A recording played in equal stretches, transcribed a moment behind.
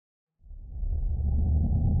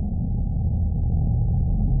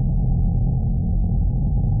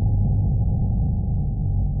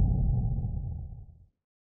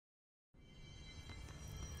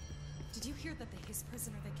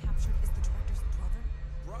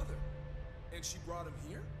think she brought him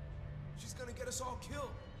here? She's gonna get us all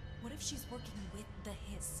killed. What if she's working with the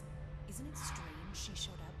Hiss? Isn't it strange she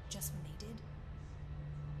showed up just when they did?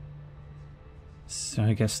 So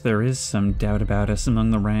I guess there is some doubt about us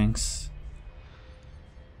among the ranks.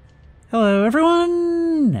 Hello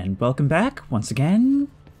everyone, and welcome back once again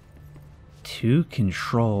to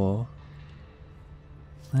Control.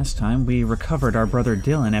 Last time we recovered our brother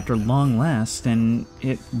Dylan after long last, and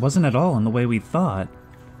it wasn't at all in the way we thought.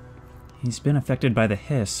 He's been affected by the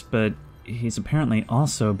Hiss, but he's apparently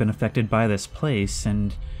also been affected by this place,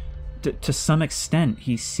 and to some extent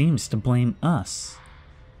he seems to blame us.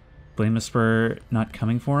 Blame us for not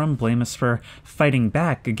coming for him, blame us for fighting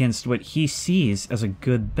back against what he sees as a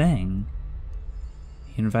good thing.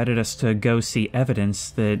 He invited us to go see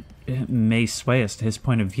evidence that may sway us to his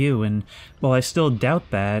point of view, and while I still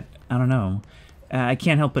doubt that, I don't know. I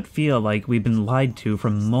can't help but feel like we've been lied to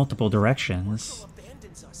from multiple directions.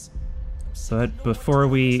 But before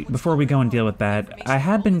we go and deal with that, I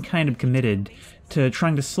have been kind of committed to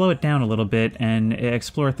trying to slow it down a little bit and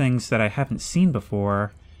explore things that I haven't seen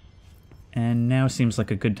before. And now seems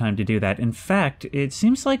like a good time to do that. In fact, it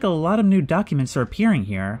seems like a lot of new documents are appearing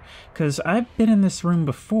here, because I've been in this room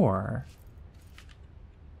before.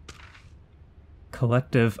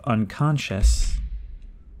 Collective unconscious.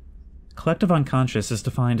 Collective unconscious is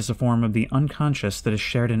defined as a form of the unconscious that is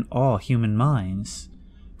shared in all human minds.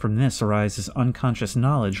 From this arises unconscious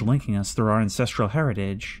knowledge linking us through our ancestral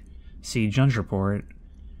heritage. See Junge Report.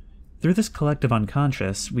 Through this collective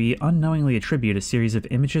unconscious, we unknowingly attribute a series of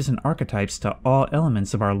images and archetypes to all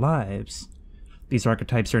elements of our lives. These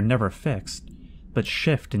archetypes are never fixed, but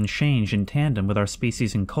shift and change in tandem with our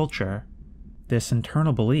species and culture. This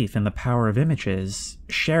internal belief in the power of images,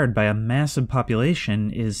 shared by a massive population,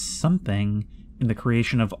 is something in the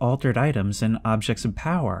creation of altered items and objects of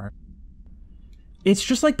power. It's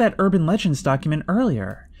just like that Urban Legends document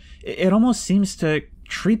earlier. It almost seems to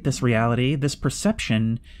treat this reality, this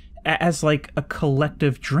perception, as like a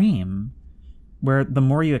collective dream, where the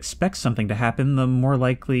more you expect something to happen, the more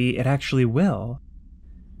likely it actually will.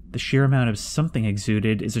 The sheer amount of something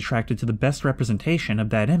exuded is attracted to the best representation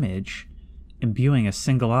of that image, imbuing a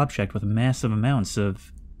single object with massive amounts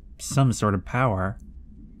of some sort of power.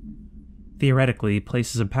 Theoretically,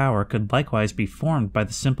 places of power could likewise be formed by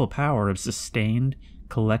the simple power of sustained,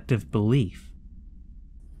 collective belief.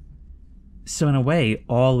 So in a way,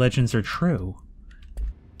 all legends are true.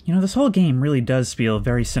 You know, this whole game really does feel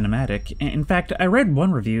very cinematic. In fact, I read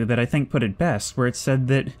one review that I think put it best, where it said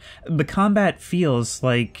that the combat feels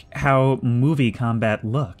like how movie combat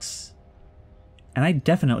looks. And I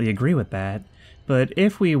definitely agree with that, but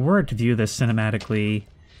if we were to view this cinematically,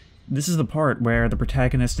 this is the part where the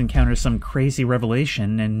protagonist encounters some crazy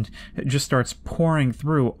revelation and just starts pouring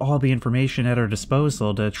through all the information at her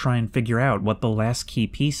disposal to try and figure out what the last key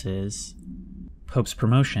piece is. Pope's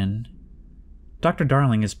promotion. Dr.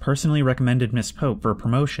 Darling has personally recommended Miss Pope for a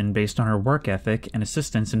promotion based on her work ethic and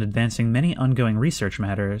assistance in advancing many ongoing research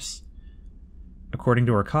matters. According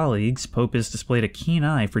to her colleagues, Pope has displayed a keen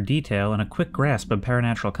eye for detail and a quick grasp of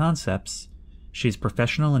paranatural concepts. She is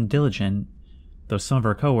professional and diligent, though some of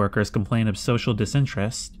her co-workers complain of social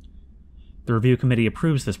disinterest. The review committee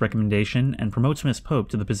approves this recommendation and promotes Miss Pope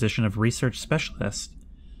to the position of research specialist.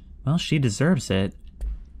 Well, she deserves it.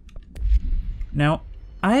 Now,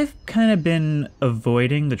 I've kind of been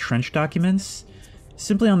avoiding the Trench documents,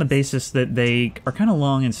 simply on the basis that they are kind of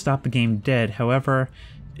long and stop the game dead. However,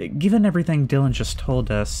 given everything Dylan just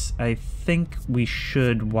told us, I think we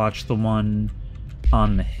should watch the one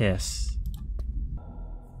on the Hiss.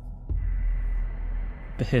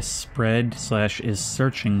 The Hiss spread/is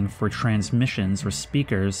searching for transmissions or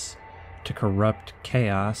speakers to corrupt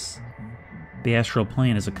chaos. The astral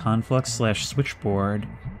plane is a conflux/switchboard.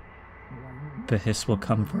 The Hiss will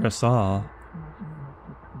come for us all.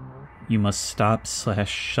 You must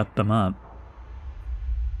stop/shut them up.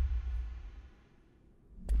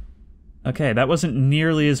 Okay, that wasn't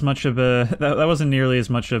nearly as much of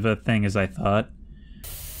a thing as I thought.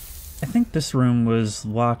 I think this room was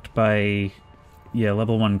locked by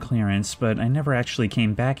level 1 clearance, but I never actually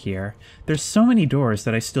came back here. There's so many doors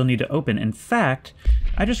that I still need to open. In fact,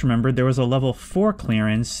 I just remembered there was a level 4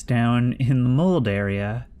 clearance down in the mold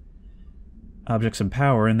area. Objects of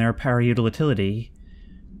power and their power utility.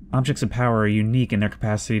 Objects of power are unique in their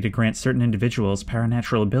capacity to grant certain individuals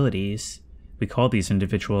paranatural abilities. We call these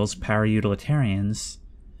individuals para-utilitarians.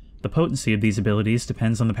 The potency of these abilities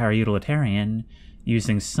depends on the para-utilitarian.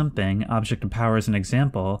 Using something, object of power as an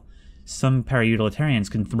example, some para-utilitarians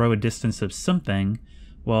can throw a distance of something,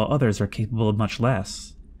 while others are capable of much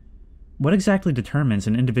less. What exactly determines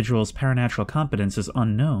an individual's paranatural competence is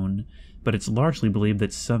unknown, but it's largely believed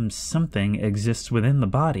that something exists within the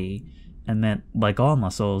body, and that, like all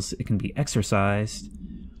muscles, it can be exercised.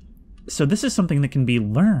 So this is something that can be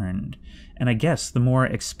learned, and I guess the more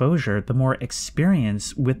exposure, the more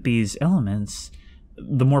experience with these elements,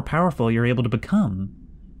 the more powerful you're able to become.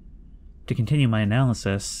 To continue my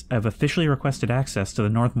analysis, I've officially requested access to the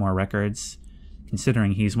Northmore records,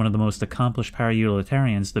 considering he's one of the most accomplished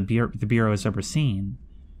para-utilitarians the Bureau has ever seen.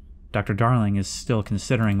 Dr. Darling is still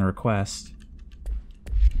considering the request.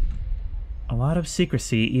 A lot of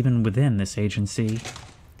secrecy even within this agency.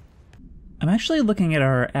 I'm actually looking at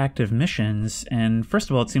our active missions, and first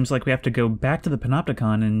of all, it seems like we have to go back to the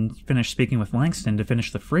Panopticon and finish speaking with Langston to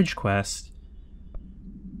finish the fridge quest.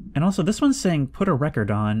 And also, this one's saying, put a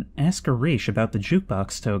record on, ask Arish about the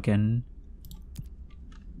jukebox token.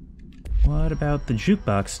 What about the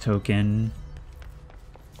jukebox token?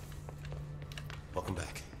 Welcome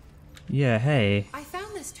back. Yeah, hey. I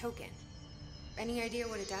found this token. Any idea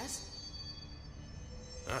what it does?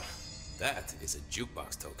 Ah, that is a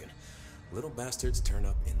jukebox token. Little bastards turn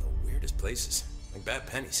up in the weirdest places, like bad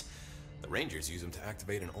pennies. The Rangers use them to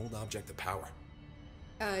activate an old object of power.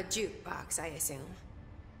 A jukebox, I assume.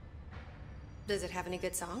 Does it have any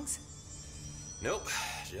good songs? Nope,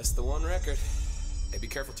 just the one record. Hey, be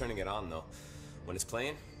careful turning it on, though. When it's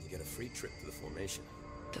playing, you get a free trip to the Formation.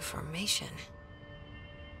 The Formation?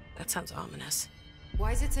 That sounds ominous.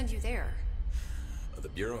 Why does it send you there? The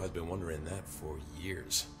Bureau has been wondering that for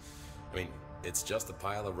years. I mean, it's just a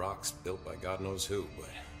pile of rocks built by God knows who, but...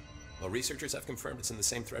 Well, researchers have confirmed it's in the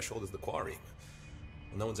same threshold as the quarry.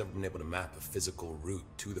 Well, no one's ever been able to map a physical route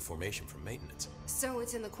to the Formation from maintenance. So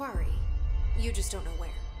it's in the quarry. You just don't know where.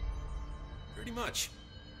 Pretty much.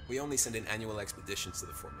 We only send in annual expeditions to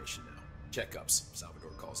the Formation now. Checkups, Salvador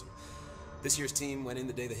calls them. This year's team went in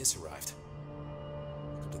the day the Hiss arrived.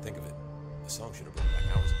 Come to think of it, the song should have brought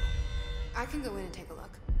back hours ago. I can go in and take a look.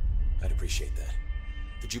 I'd appreciate that.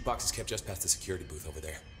 The jukebox is kept just past the security booth over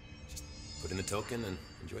there. Just put in the token and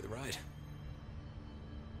enjoy the ride.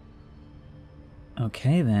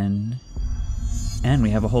 Okay, then. And we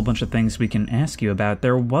have a whole bunch of things we can ask you about.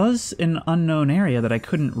 There was an unknown area that I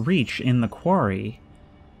couldn't reach in the quarry.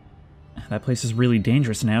 That place is really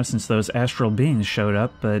dangerous now since those astral beings showed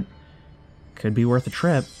up, but could be worth a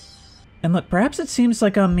trip. And look, perhaps it seems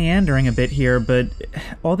like I'm meandering a bit here, but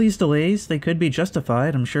all these delays, they could be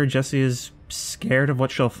justified. I'm sure Jessie is scared of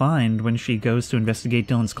what she'll find when she goes to investigate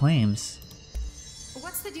Dylan's claims.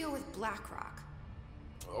 What's the deal with Blackrock?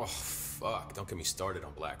 Oh, fuck. Don't get me started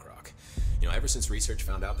on Blackrock. You know, ever since research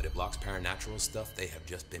found out that it blocks paranatural stuff, they have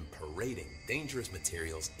just been parading dangerous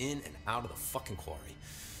materials in and out of the fucking quarry.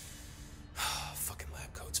 Fucking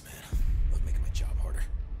lab coats, man. Love making my job harder.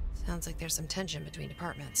 Sounds like there's some tension between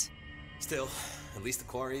departments. Still, at least the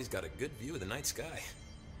quarry's got a good view of the night sky.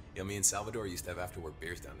 You know, me and Salvador used to have after-work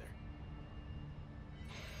beers down there.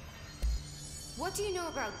 What do you know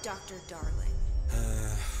about Dr. Darling?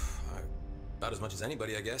 About as much as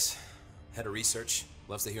anybody, I guess. Head of research,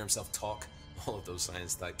 loves to hear himself talk. All of those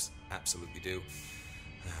science types absolutely do.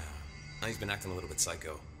 He's been acting a little bit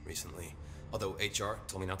psycho recently. Although HR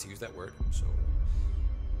told me not to use that word, so...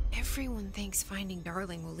 Everyone thinks finding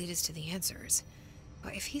Darling will lead us to the answers.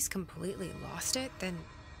 But if he's completely lost it, then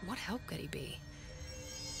what help could he be?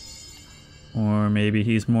 Or maybe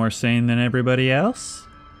he's more sane than everybody else?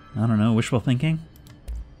 I don't know, wishful thinking?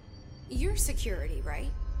 You're security, right?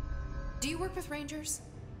 Do you work with Rangers?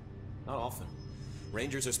 Not often.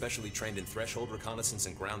 Rangers are specially trained in threshold reconnaissance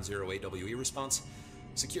and ground zero AWE response.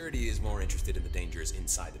 Security is more interested in the dangers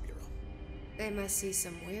inside the Bureau. They must see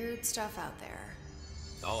some weird stuff out there.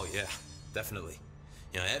 Oh yeah, definitely.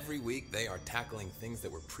 You know, every week they are tackling things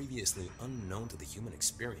that were previously unknown to the human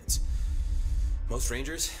experience. Most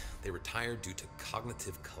Rangers, they retire due to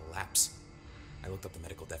cognitive collapse. I looked up the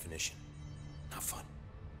medical definition. Not fun.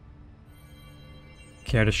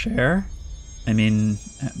 Care to share? I mean,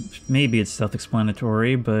 maybe it's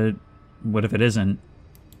self-explanatory, but what if it isn't?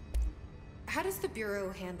 How does the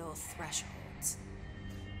Bureau handle thresholds?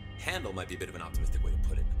 Handle might be a bit of an optimistic way to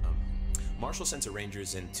put it. Marshall sends her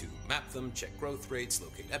Rangers in to map them, check growth rates,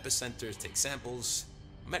 locate epicenters, take samples,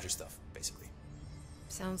 measure stuff, basically.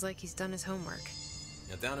 Sounds like he's done his homework.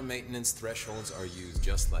 Now, down in maintenance, thresholds are used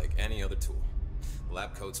just like any other tool.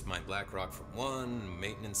 Lab coats mine Blackrock from one,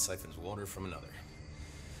 maintenance siphons water from another.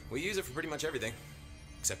 We use it for pretty much everything,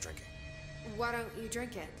 except drinking. Why don't you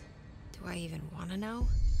drink it? Do I even want to know?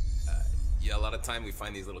 Yeah, a lot of time we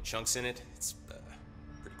find these little chunks in it. It's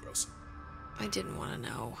pretty gross. I didn't want to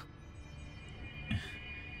know.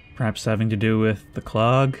 Perhaps having to do with the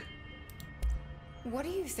clog? What do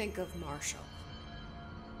you think of Marshall?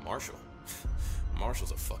 Marshall?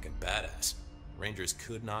 Marshall's a fucking badass. Rangers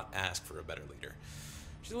could not ask for a better leader.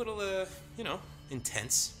 She's a little, you know,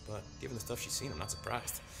 intense, but given the stuff she's seen, I'm not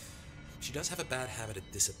surprised. She does have a bad habit of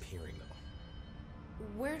disappearing, though.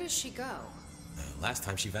 Where does she go? Last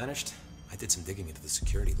time she vanished, I did some digging into the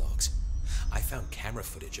security logs. I found camera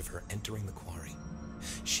footage of her entering the quarry.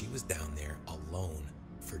 She was down there alone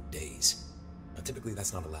for days. Now, typically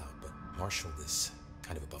that's not allowed, but Marshall is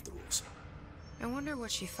kind of above the rules. I wonder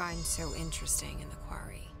what she finds so interesting in the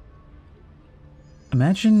quarry.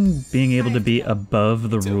 Imagine being able to be above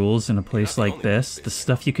the rules in a place like this, the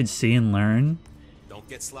stuff you could see and learn. Don't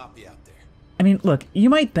get sloppy out there. I mean, look, you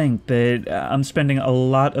might think that I'm spending a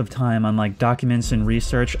lot of time on, like, documents and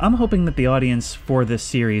research. I'm hoping that the audience for this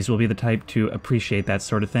series will be the type to appreciate that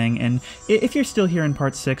sort of thing, and if you're still here in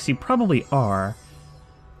Part 6, you probably are.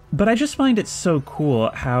 But I just find it so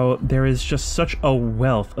cool how there is just such a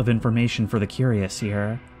wealth of information for the curious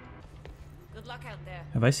here. Good luck out there.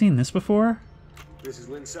 Have I seen this before? This is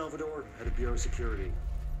Lynn Salvador, head of Bureau Security.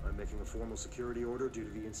 I'm making a formal security order due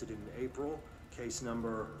to the incident in April, case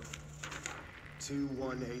number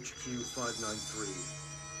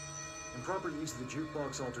 21HQ593. Improper use of the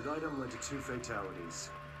jukebox altered item led to 2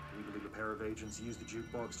 fatalities. We believe a pair of agents used the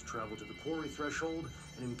jukebox to travel to the quarry threshold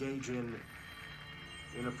and engage in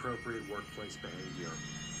inappropriate workplace behavior.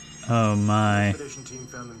 Oh my. The expedition team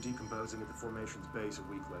found them decomposing at the formation's base a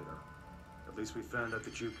week later. At least we found out the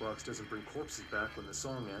jukebox doesn't bring corpses back when the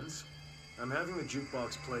song ends. I'm having the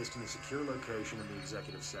jukebox placed in a secure location in the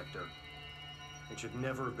executive sector. It should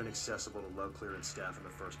never have been accessible to low clearance staff in the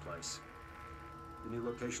first place. The new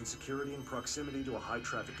location security and proximity to a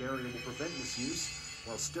high-traffic area will prevent misuse,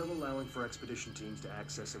 while still allowing for expedition teams to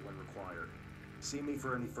access it when required. See me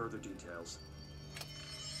for any further details.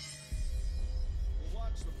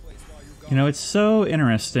 You know, it's so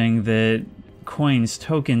interesting that coins,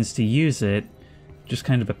 tokens to use it, just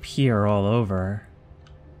kind of appear all over.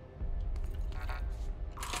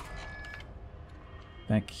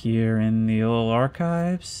 Back here in the old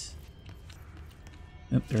archives.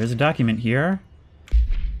 Oh, there is a document here.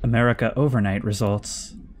 America Overnight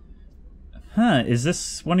results. Huh, is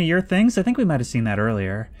this one of your things? I think we might have seen that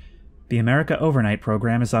earlier. The America Overnight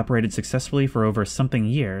program has operated successfully for over something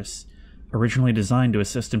years. Originally designed to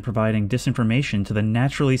assist in providing disinformation to the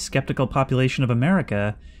naturally skeptical population of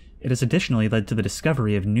America, it has additionally led to the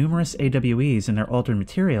discovery of numerous AWEs and their altered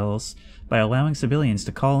materials by allowing civilians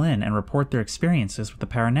to call in and report their experiences with the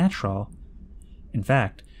paranatural. In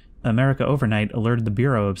fact, America Overnight alerted the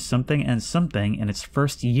Bureau of something and something in its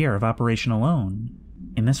first year of operation alone.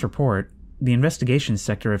 In this report, the investigations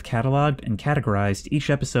sector have cataloged and categorized each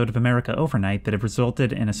episode of America Overnight that have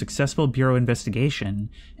resulted in a successful Bureau investigation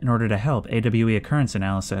in order to help AWE occurrence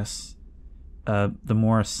analysis. The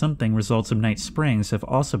more something results of Night Springs have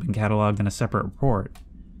also been cataloged in a separate report.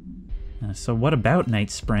 So what about Night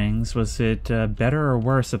Springs? Was it better or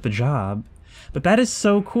worse at the job? But that is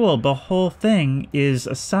so cool. The whole thing is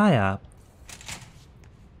a psyop.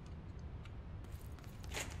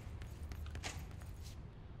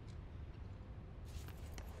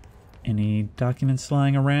 Any documents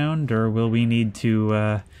lying around, or will we need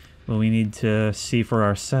to see for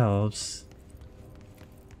ourselves?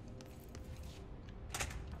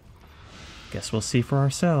 Guess we'll see for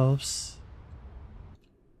ourselves.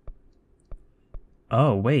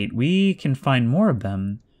 Oh, wait, we can find more of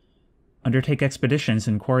them. Undertake expeditions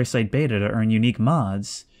in Quarry Site Beta to earn unique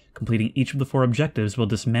mods. Completing each of the 4 objectives will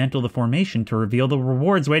dismantle the formation to reveal the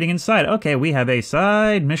rewards waiting inside. Okay, we have a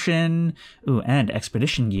side mission. Ooh, and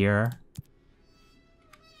expedition gear.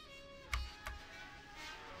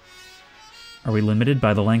 Are we limited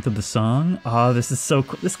by the length of the song? Oh, this is so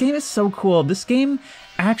cool. This game is so cool. This game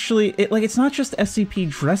actually, it's not just SCP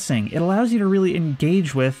dressing. It allows you to really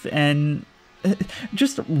engage with and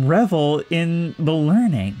just revel in the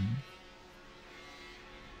learning.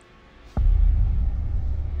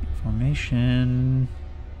 Formation.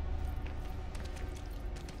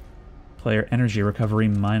 Player energy recovery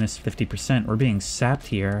minus 50%. We're being sapped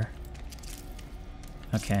here.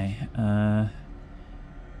 Okay,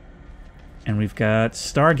 and we've got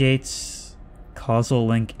Stargates, causal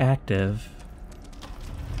link active.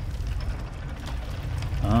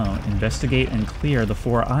 Oh, investigate and clear the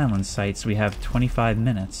 4 island sites. We have 25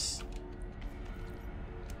 minutes.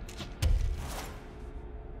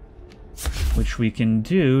 Which we can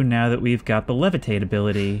do now that we've got the levitate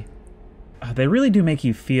ability. They really do make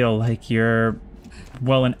you feel like you're,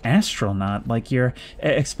 well, an astronaut, like you're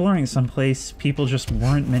exploring someplace people just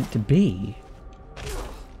weren't meant to be.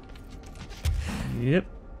 Yep.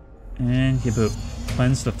 And yaboop.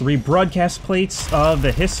 Cleanse the 3 broadcast plates of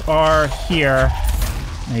the Hiss are here.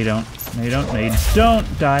 No, you don't. No, you don't. No, you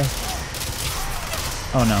don't. Die.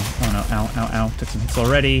 Oh, no. Oh, no. Ow, ow, ow. Took some hits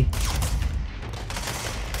already.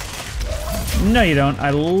 No, you don't. I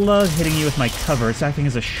love hitting you with my cover. It's acting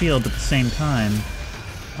as a shield at the same time.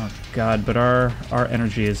 Oh, God. But our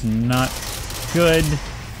energy is not good.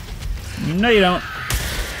 No, you don't.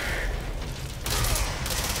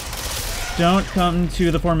 Don't come to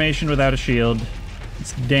the formation without a shield.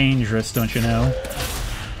 It's dangerous, don't you know?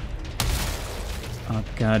 Oh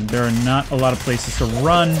god, there are not a lot of places to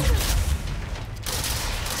run.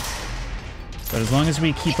 But as long as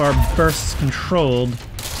we keep our bursts controlled,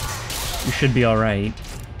 we should be alright.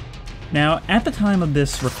 Now, at the time of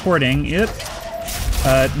this recording, the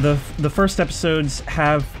first episodes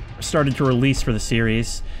have started to release for the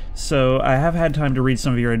series, so I have had time to read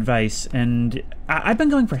some of your advice, and I've been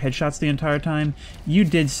going for headshots the entire time. You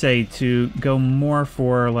did say to go more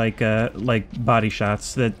for like body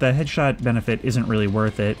shots, that the headshot benefit isn't really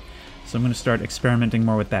worth it, so I'm going to start experimenting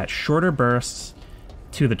more with that. Shorter bursts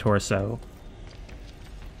to the torso.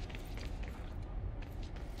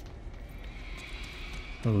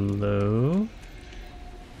 Hello?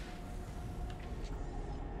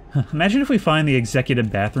 Imagine if we find the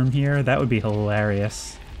executive bathroom here. That would be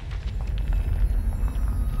hilarious.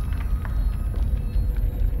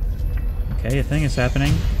 Okay, a thing is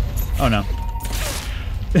happening. Oh no.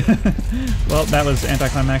 Well, that was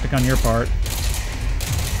anticlimactic on your part.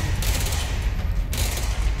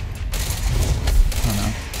 Oh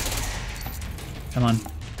no. Come on.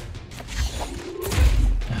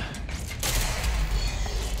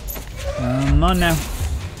 Come on now.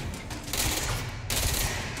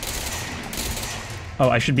 Oh,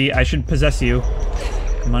 I should possess you.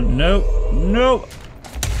 Come on, no, no!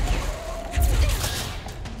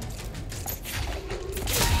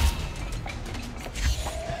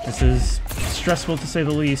 This is stressful to say the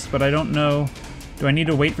least, but I don't know. Do I need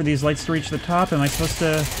to wait for these lights to reach the top? Am I supposed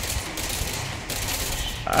to...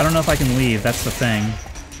 I don't know if I can leave, that's the thing.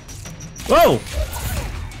 Whoa!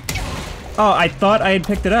 Oh, I thought I had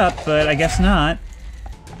picked it up, but I guess not.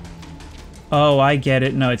 Oh, I get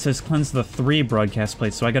it. No, it says cleanse the 3 broadcast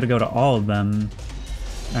plates, so I gotta go to all of them.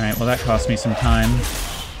 Alright, well that cost me some time.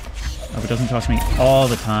 I hope it doesn't cost me all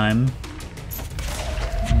the time.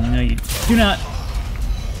 No, you do not.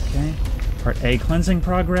 Okay. Part A, cleansing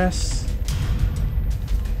progress.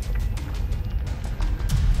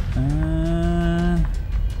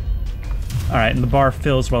 Alright, and the bar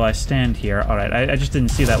fills while I stand here. Alright, I just didn't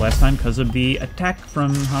see that last time because of the attack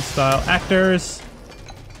from hostile actors.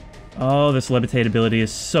 Oh, this levitate ability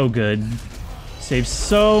is so good. Saves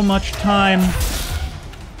so much time.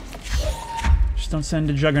 Just don't send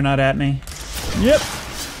a Juggernaut at me. Yep.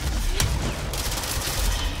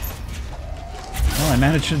 Well, I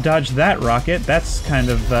managed to dodge that rocket. That's kind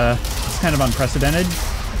of unprecedented.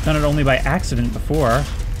 I've done it only by accident before.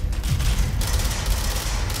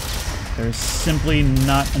 There's simply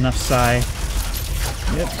not enough psi.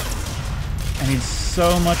 Yep. I need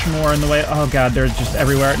so much more in the way. Oh god, they're just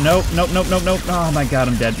everywhere. Nope, nope, nope, nope, nope. Oh my god,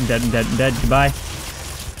 I'm dead, I'm dead, I'm dead, I'm dead. Goodbye.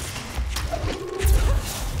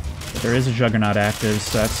 But there is a Juggernaut active,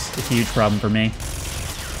 so that's a huge problem for me.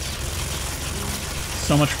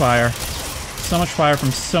 So much fire. So much fire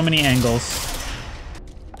from so many angles.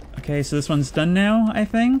 Okay, so this one's done now, I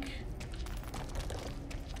think?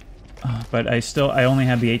 Oh, but I only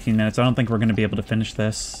have the 18 minutes. I don't think we're going to be able to finish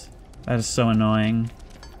this. That is so annoying.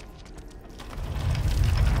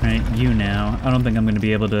 Alright, you now. I don't think I'm going to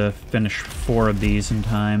be able to finish 4 of these in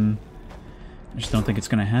time. I just don't think it's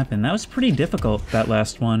going to happen. That was pretty difficult, that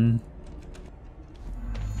last one.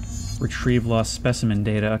 Retrieve lost specimen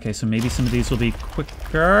data. Okay, so maybe some of these will be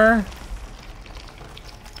quicker.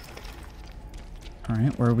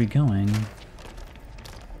 Alright, where are we going?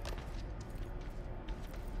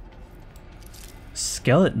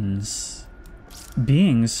 Skeletons.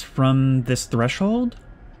 Beings from this threshold?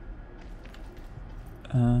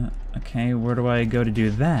 Okay, where do I go to do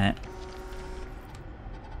that?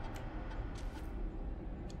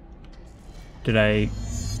 Did I...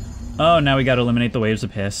 Oh, now we gotta eliminate the waves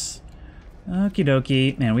of hiss. Okie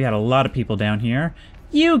dokie. Man, we had a lot of people down here.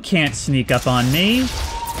 You can't sneak up on me!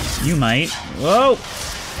 You might. Whoa!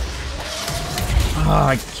 Oh,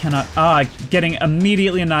 I cannot... Ah, getting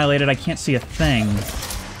immediately annihilated. I can't see a thing.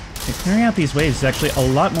 Okay, clearing out these waves is actually a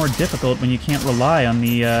lot more difficult when you can't rely on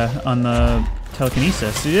the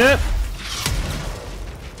telekinesis. Yep!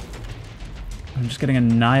 I'm just getting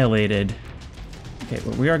annihilated. Okay,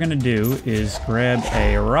 what we are going to do is grab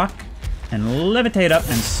a rock and levitate up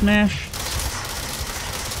and smash.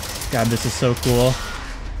 God, this is so cool.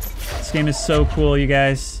 This game is so cool, you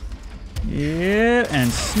guys. Yeah,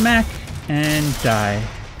 and smack, and die.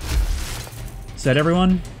 Is that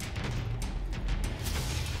everyone?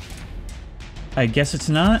 I guess it's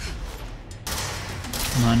not.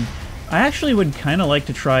 Come on. I actually would kind of like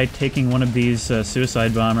to try taking one of these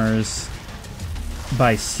suicide bombers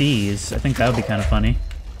by seas. I think that would be kind of funny.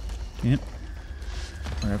 Yep.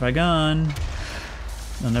 Where have I gone?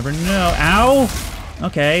 I'll never know. Ow!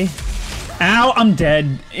 Okay. Ow! I'm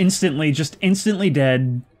dead. Instantly. Just instantly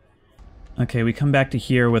dead. Okay, we come back to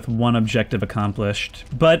here with one objective accomplished.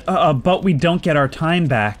 But we don't get our time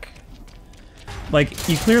back. Like,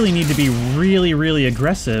 you clearly need to be really, really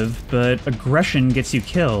aggressive, but aggression gets you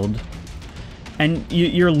killed. And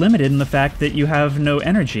you're limited in the fact that you have no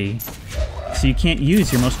energy. So you can't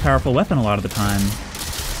use your most powerful weapon a lot of the time.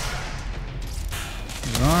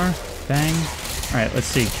 There you are. Bang. Alright, let's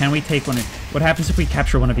see. Can we take one of... What happens if we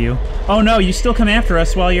capture one of you? Oh no, you still come after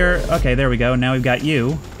us while you're... Okay, there we go. Now we've got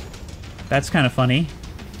you. That's kind of funny.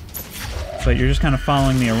 But you're just kind of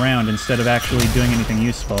following me around instead of actually doing anything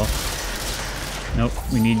useful. Nope,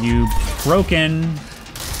 we need you broken.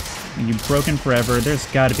 We need you broken forever. There's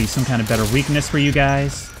got to be some kind of better weakness for you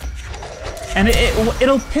guys. And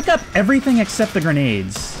it'll pick up everything except the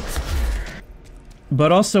grenades.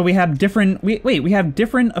 But also we have different... we have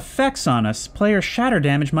different effects on us. Player shatter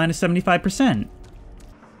damage minus 75%.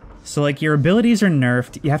 So, like, your abilities are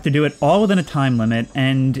nerfed, you have to do it all within a time limit,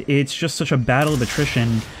 and it's just such a battle of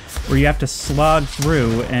attrition where you have to slog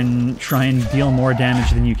through and try and deal more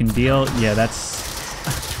damage than you can deal. Yeah, that's...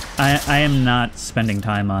 I am not spending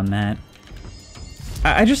time on that.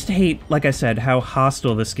 I just hate, like I said, how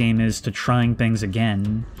hostile this game is to trying things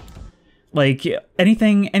again. Like,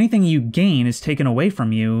 anything you gain is taken away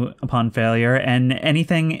from you upon failure, and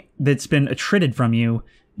anything that's been attrited from you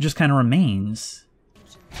just kind of remains.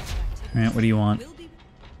 Alright, what do you want?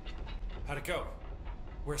 How'd it go?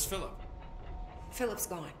 Where's Philip? Philip's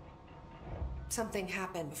gone. Something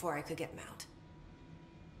happened before I could get him out.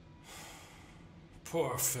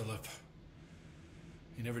 Poor Philip.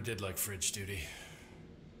 He never did like fridge duty.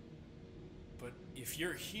 But if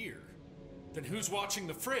you're here, then who's watching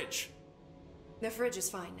the fridge? The fridge is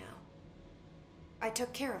fine now. I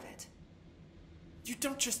took care of it. You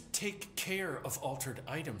don't just take care of altered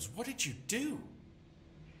items. What did you do?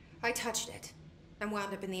 I touched it and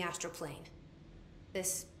wound up in the astral plane.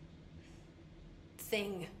 This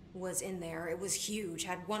thing was in there. It was huge,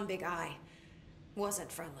 had one big eye.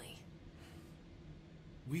 Wasn't friendly.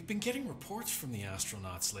 We've been getting reports from the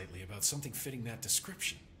astronauts lately about something fitting that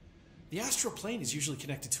description. The astral plane is usually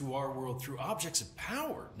connected to our world through objects of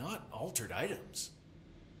power, not altered items.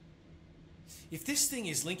 If this thing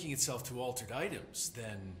is linking itself to altered items,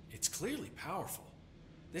 then it's clearly powerful.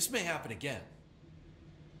 This may happen again.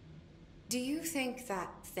 Do you think that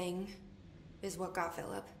thing is what got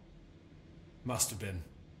Philip? Must have been.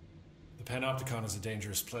 The Panopticon is a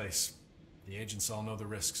dangerous place. The agents all know the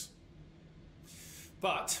risks.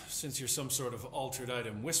 But, since you're some sort of altered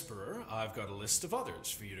item whisperer, I've got a list of others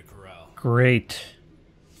for you to corral. Great.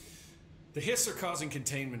 The Hiss are causing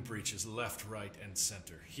containment breaches left, right, and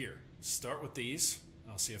center. Here, start with these.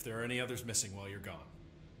 I'll see if there are any others missing while you're gone.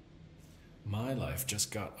 My life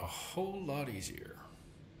just got a whole lot easier.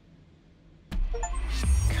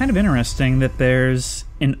 Kind of interesting that there's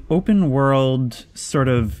an open world sort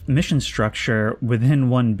of mission structure within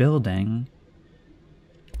one building.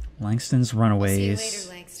 Langston's Runaways. See you later,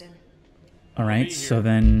 Langston. Alright, so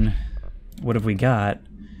then what have we got?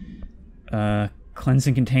 Cleanse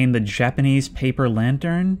and contain the Japanese paper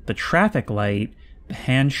lantern, the traffic light, the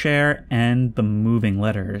handshare, and the moving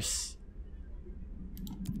letters.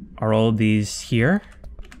 Are all of these here?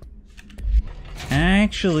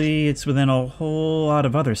 Actually, it's within a whole lot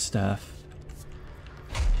of other stuff.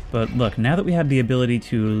 But look, now that we have the ability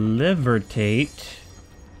to levitate,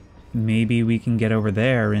 maybe we can get over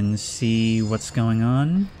there and see what's going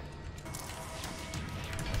on.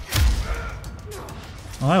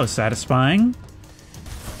 Well, that was satisfying.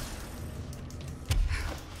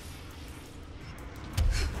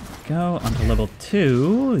 Go onto level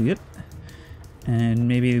 2. Yep. And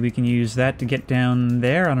maybe we can use that to get down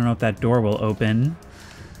there. I don't know if that door will open.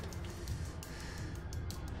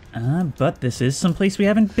 But this is someplace we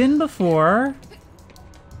haven't been before.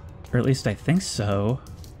 Or at least I think so.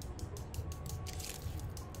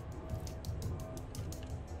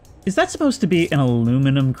 Is that supposed to be an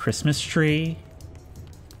aluminum Christmas tree?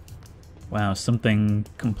 Wow, something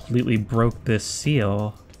completely broke this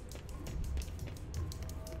seal.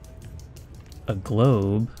 A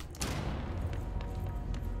globe.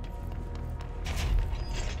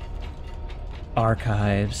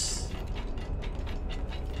 Archives.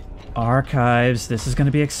 Archives. This is going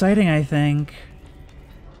to be exciting, I think.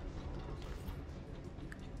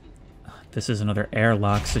 This is another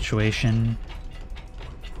airlock situation.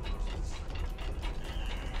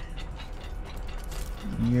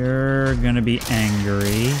 You're going to be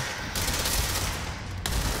angry.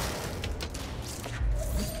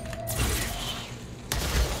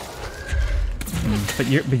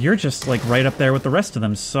 But you're just like right up there with the rest of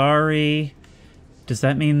them. Sorry. Does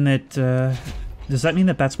that mean that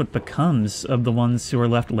that's what becomes of the ones who are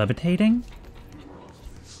left levitating?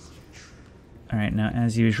 Alright, now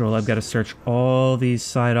as usual, I've got to search all these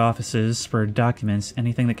side offices for documents,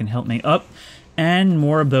 anything that can help me up, and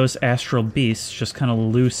more of those astral beasts just kind of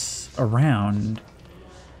loose around.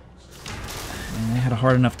 And they had a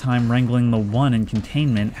hard enough time wrangling the one in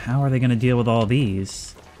containment. How are they going to deal with all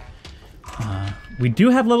these? We do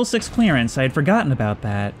have level 6 clearance. I had forgotten about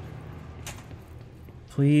that.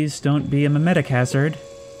 Please don't be a memetic hazard.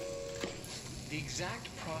 The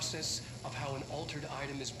exact process of how an altered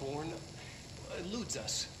item is born eludes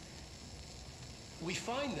us. We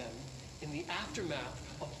find them in the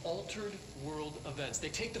aftermath of altered world events. They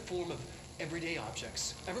take the form of everyday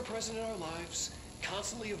objects, ever present in our lives,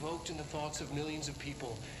 constantly evoked in the thoughts of millions of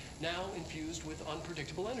people, now infused with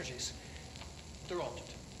unpredictable energies. They're altered.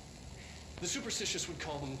 The superstitious would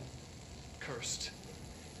call them cursed.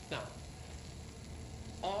 Now,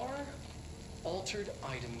 are altered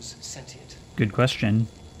items sentient? Good question.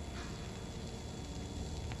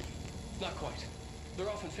 Not quite. They're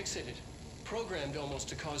often fixated, programmed almost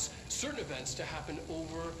to cause certain events to happen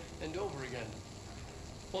over and over again.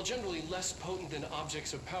 While generally less potent than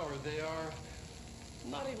objects of power, they are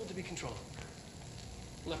not able to be controlled.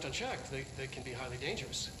 Left unchecked, they can be highly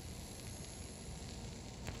dangerous.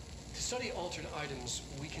 To study altered items,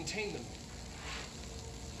 we contain them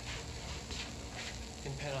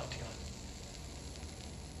in Panopticon.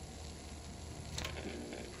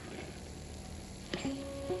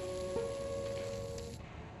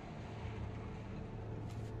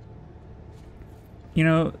 You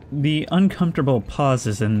know, the uncomfortable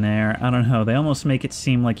pauses in there, I don't know, they almost make it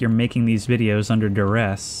seem like you're making these videos under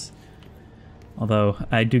duress. Although,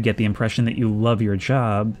 I do get the impression that you love your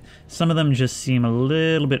job. Some of them just seem a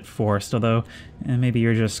little bit forced, although maybe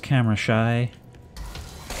you're just camera shy.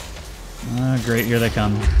 Oh, great, here they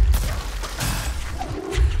come.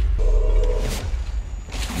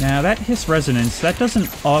 Now, that hiss resonance, that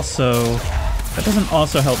doesn't also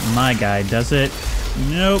help my guy, does it?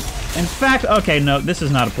 Nope. In fact, okay, no, this is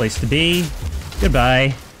not a place to be.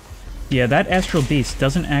 Goodbye. Yeah, that astral beast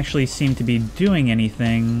doesn't actually seem to be doing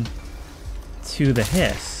anything to the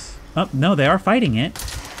hiss. Oh, no, they are fighting it.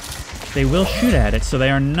 They will shoot at it, so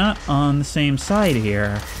they are not on the same side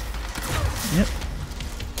here. Yep.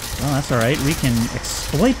 Well, that's alright. We can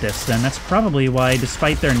exploit this, then. That's probably why,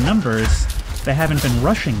 despite their numbers, they haven't been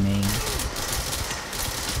rushing me.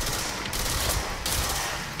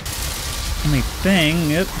 Only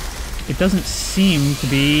thing, it doesn't seem to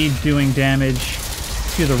be doing damage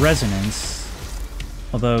to the resonance.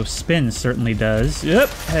 Although spin certainly does. Yep.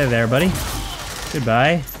 Hey there, buddy.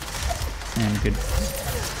 Goodbye. And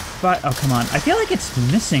goodbye. Oh, come on. I feel like it's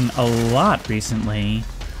missing a lot recently.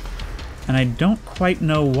 And I don't quite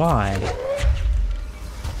know why.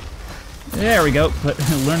 There we go. But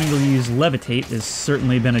learning to use levitate has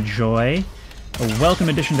certainly been a joy. A welcome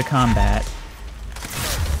addition to combat.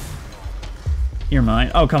 You're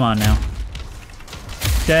mine. Oh, come on now.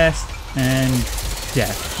 Death and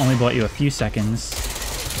death. Only bought you a few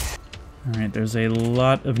seconds. Alright, there's a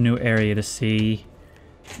lot of new area to see,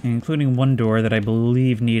 including one door that I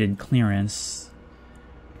believe needed clearance.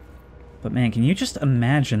 But man, can you just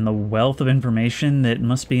imagine the wealth of information that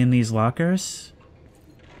must be in these lockers?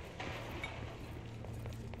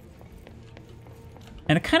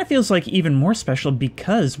 And it kind of feels like even more special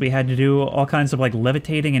because we had to do all kinds of like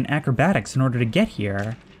levitating and acrobatics in order to get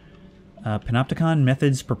here. Panopticon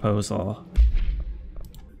Methods Proposal.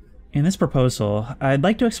 In this proposal, I'd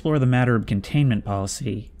like to explore the matter of containment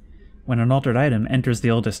policy. When an altered item enters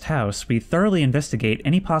the oldest house, we thoroughly investigate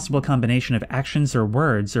any possible combination of actions or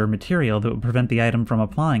words or material that would prevent the item from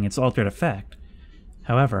applying its altered effect.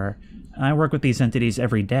 However, I work with these entities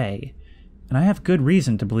every day, and I have good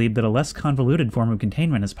reason to believe that a less convoluted form of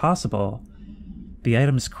containment is possible. The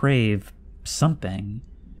items crave something.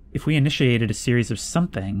 If we initiated a series of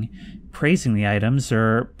something, praising the items,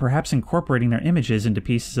 or perhaps incorporating their images into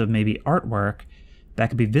pieces of maybe artwork that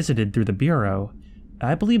could be visited through the Bureau,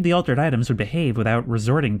 I believe the altered items would behave without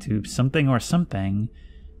resorting to something or something,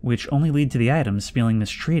 which only lead to the items feeling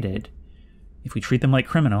mistreated. If we treat them like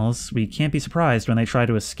criminals, we can't be surprised when they try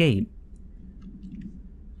to escape.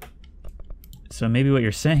 So maybe what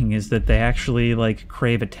you're saying is that they actually, like,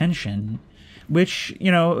 crave attention. Which,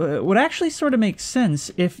 you know, would actually sort of make sense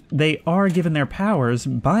if they are given their powers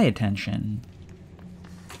by attention.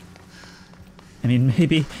 I mean,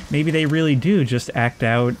 maybe they really do just act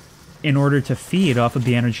out in order to feed off of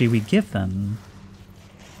the energy we give them.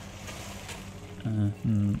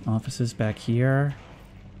 Offices back here.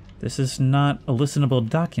 This is not a listenable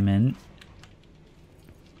document.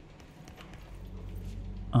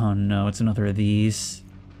 Oh no, it's another of these.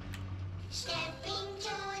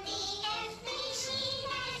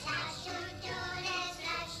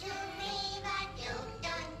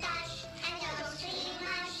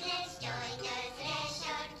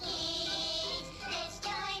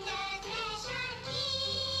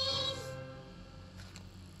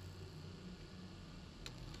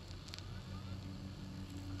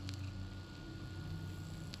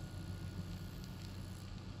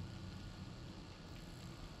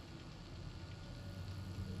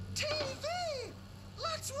 TV!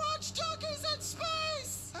 Let's watch Junkies in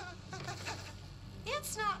Space!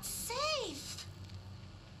 It's not safe.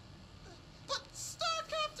 But Star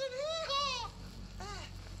Captain Eagle!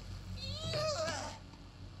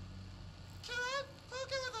 Can I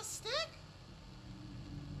poke it with a stick?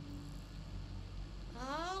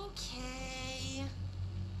 Okay.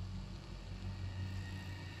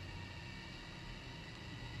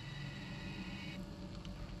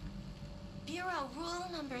 Bureau rule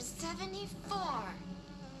number 74.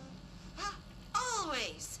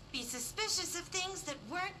 Always be suspicious of things that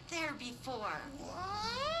weren't there before.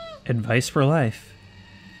 What? Advice for life.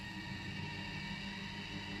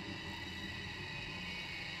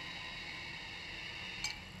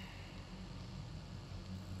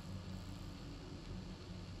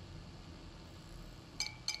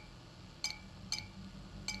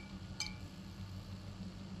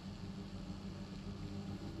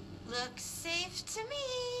 Looks safe to me.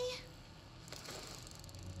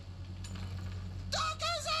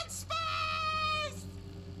 Junkies in Space!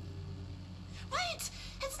 Wait!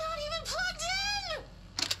 It's not even plugged in!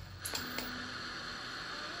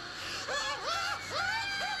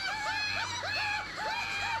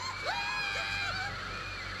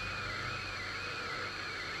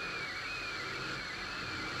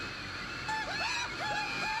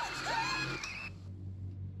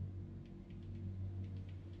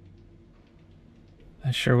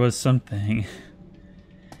 That sure was something.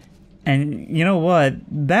 And you know what?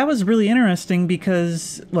 That was really interesting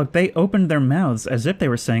because, look, they opened their mouths as if they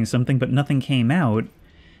were saying something, but nothing came out.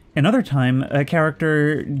 Another time, a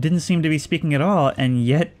character didn't seem to be speaking at all, and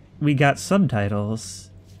yet we got subtitles.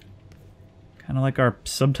 Kind of like our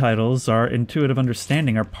subtitles, our intuitive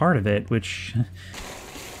understanding are part of it, which...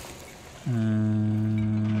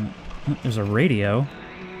 there's a radio.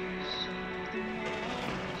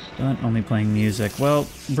 Only playing music. Well,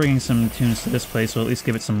 bringing some tunes to this place will at least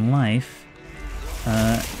give it some life.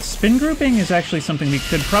 Spin grouping is actually something we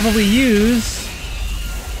could probably use.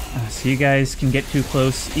 So you guys can get too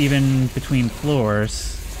close even between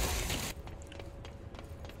floors.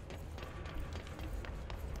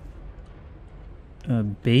 A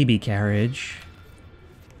baby carriage.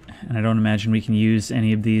 And I don't imagine we can use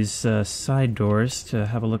any of these side doors to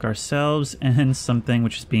have a look ourselves, and something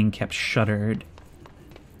which is being kept shuttered.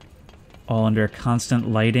 All under constant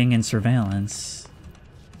lighting and surveillance.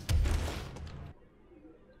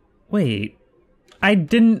 Wait, I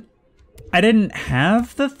didn't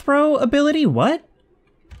have the throw ability? What?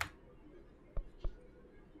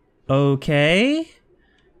 Okay.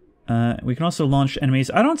 We can also launch enemies.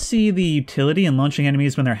 I don't see the utility in launching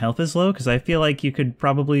enemies when their health is low, because I feel like you could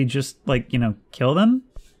probably just, like, you know, kill them.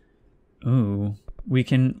 Ooh. We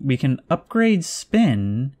can upgrade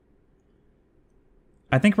spin.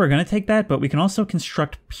 I think we're going to take that, but we can also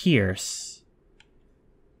construct Pierce.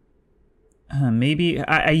 Maybe...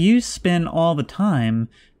 I use spin all the time,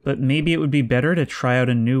 but maybe it would be better to try out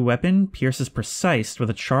a new weapon. Pierce is precise, with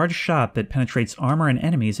a charged shot that penetrates armor and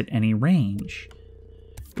enemies at any range.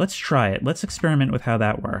 Let's try it. Let's experiment with how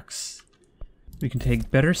that works. We can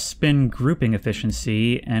take better spin grouping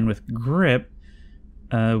efficiency, and with grip,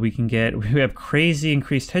 we have crazy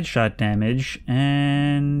increased headshot damage,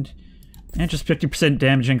 and just 50%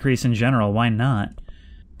 damage increase in general, why not?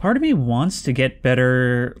 Part of me wants to get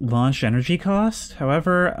better launch energy cost,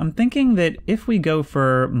 however, I'm thinking that if we go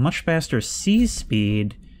for much faster C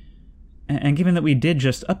speed, and given that we did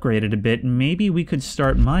just upgrade it a bit, maybe we could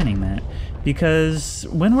start mining that. Because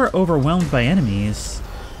when we're overwhelmed by enemies,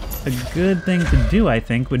 a good thing to do, I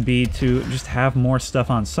think, would be to just have more stuff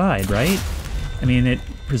on side, right? I mean, it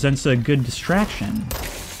presents a good distraction.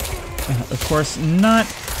 Of course, not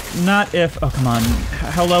Not if... Oh, come on.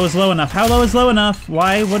 How low is low enough? How low is low enough?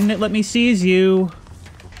 Why wouldn't it let me seize you?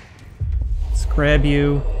 Let's grab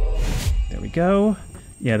you. There we go.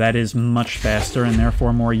 Yeah, that is much faster and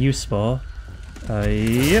therefore more useful.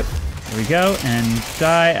 Yep. There we go. And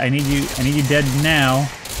die. I need you dead now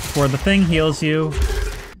before the thing heals you.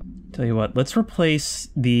 Tell you what, let's replace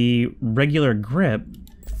the regular grip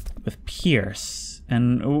with Pierce.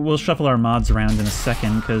 And we'll shuffle our mods around in a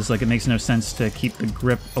second, because like it makes no sense to keep the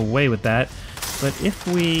grip away with that. But if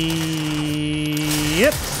we...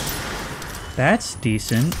 Yep. That's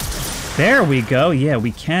decent. There we go. Yeah,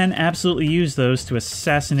 we can absolutely use those to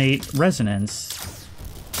assassinate Resonance.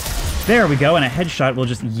 There we go, and a headshot will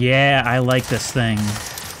just... Yeah, I like this thing.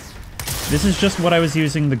 This is just what I was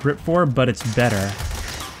using the grip for, but it's better.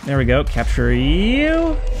 There we go, capture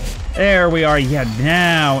you. There we are, yeah,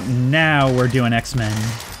 now we're doing X-Men.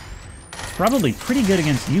 Probably pretty good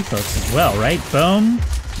against you folks as well, right? Boom,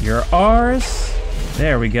 you're ours.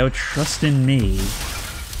 There we go, trust in me.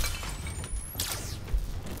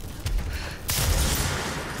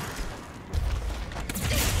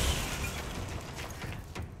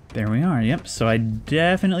 There we are, yep, so I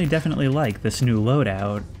definitely like this new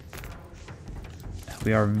loadout.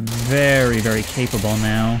 We are very, very capable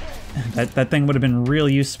now. That thing would have been real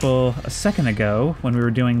useful a second ago when we were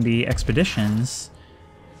doing the expeditions.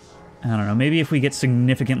 I don't know, maybe if we get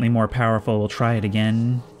significantly more powerful, we'll try it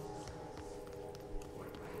again.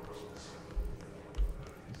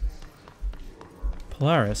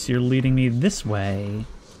 Polaris, you're leading me this way.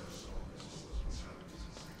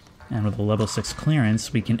 And with a level 6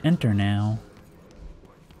 clearance, we can enter now.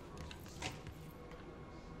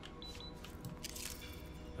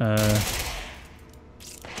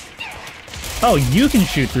 Oh, you can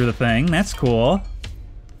shoot through the thing. That's cool.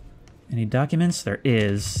 Any documents? There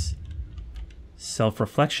is.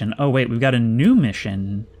 Self-reflection. Oh, wait, we've got a new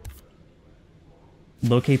mission.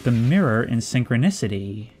 Locate the mirror in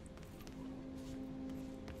synchronicity.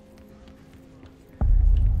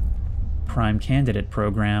 Prime candidate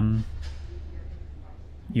program.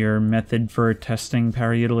 Your method for testing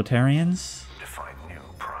para-utilitarians? Define new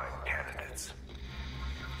prime candidates.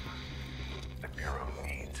 The Bureau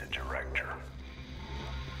needs a director.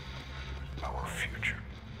 Our future.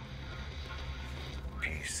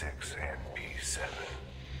 P6 and P7.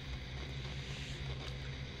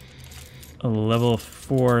 A level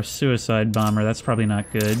 4 suicide bomber. That's probably not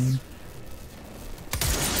good.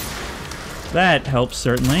 That helps,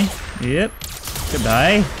 certainly. Yep.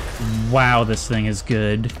 Goodbye. Wow, this thing is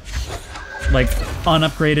good. Like,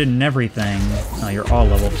 unupgraded and everything. Oh, you're all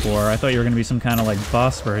level 4. I thought you were going to be some kind of, like,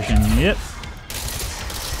 boss version. Yep.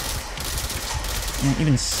 And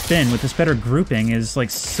even Spin, with this better grouping, is, like,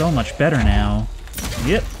 so much better now.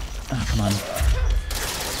 Yep. Oh, come on.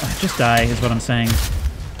 Just die, is what I'm saying.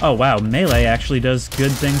 Oh, wow, melee actually does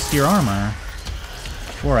good things to your armor.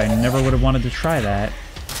 Before, I never would have wanted to try that.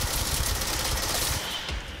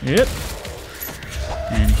 Yep.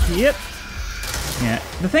 And yep. Yeah,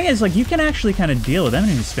 the thing is, like, you can actually kind of deal with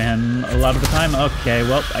enemy spam a lot of the time. Okay,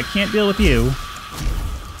 well, I can't deal with you.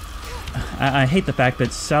 I hate the fact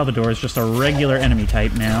that Salvador is just a regular enemy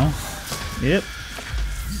type now. Yep.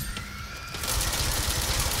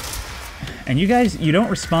 And you guys, you don't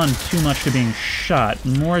respond too much to being shot,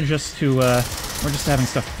 more just to having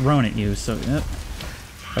stuff thrown at you, so, yep.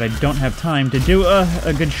 But I don't have time to do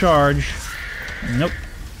a good charge. Nope.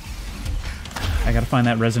 I gotta find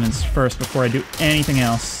that resonance first before I do anything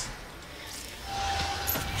else.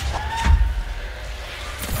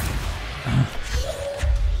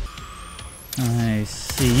 I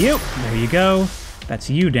see you. There you go. That's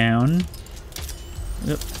you down.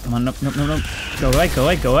 Yep. Come on, nope. Go away, go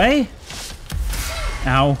away, go away.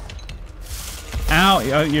 Ow. Ow.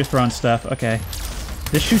 Oh, you're throwing stuff. Okay.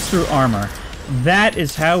 This shoots through armor. That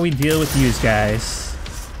is how we deal with these guys.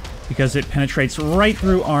 Because it penetrates right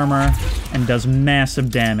through armor and does massive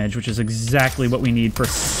damage, which is exactly what we need for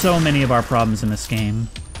so many of our problems in this game.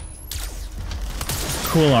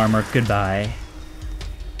 Cool armor, goodbye.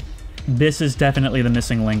 This is definitely the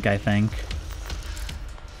missing link, I think.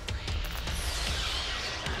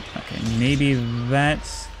 Okay, maybe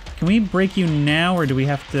that's... Can we break you now, or do we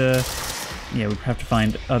have to... Yeah, we have to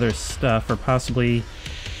find other stuff, or possibly...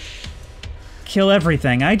 kill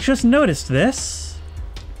everything. I just noticed this.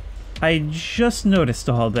 I just noticed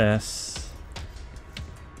all this.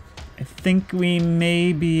 I think we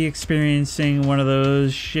may be experiencing one of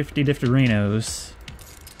those shifty diphtherinos.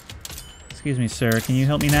 Excuse me, sir. Can you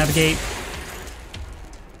help me navigate?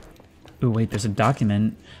 Ooh, wait, there's a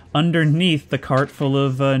document underneath the cart full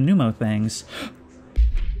of pneumo things.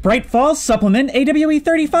 Bright Falls Supplement AWE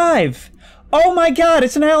 35! Oh my god,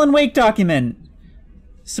 it's an Alan Wake document!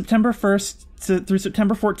 September 1st through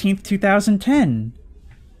September 14th, 2010.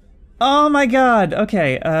 Oh my god,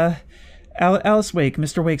 okay, Alice Wake,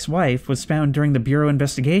 Mr. Wake's wife, was found during the Bureau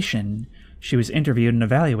investigation. She was interviewed and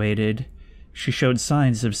evaluated. She showed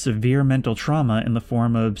signs of severe mental trauma in the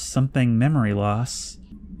form of something memory loss.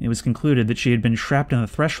 It was concluded that she had been trapped in the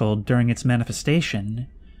threshold during its manifestation.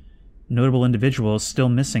 Notable individuals still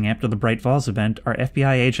missing after the Bright Falls event are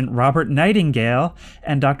FBI agent Robert Nightingale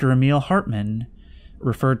and Dr. Emil Hartman,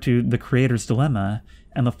 referred to The Creator's Dilemma,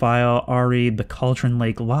 and the file RE The Cauldron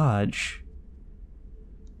Lake Lodge.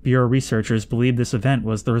 Bureau researchers believe this event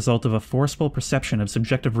was the result of a forceful perception of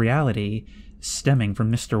subjective reality stemming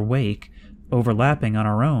from Mr. Wake, overlapping on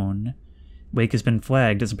our own. Wake has been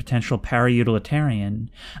flagged as a potential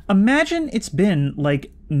para-utilitarian. Imagine it's been,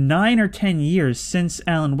 like, 9 or 10 years since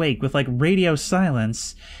Alan Wake with, like, radio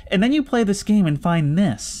silence, and then you play this game and find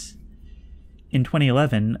this. In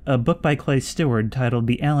 2011, a book by Clay Stewart titled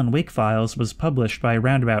The Alan Wake Files was published by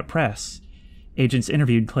Roundabout Press. Agents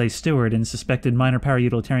interviewed Clay Stewart and suspected minor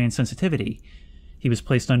para-utilitarian sensitivity. He was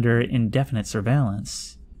placed under indefinite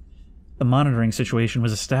surveillance. A monitoring situation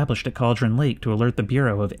was established at Cauldron Lake to alert the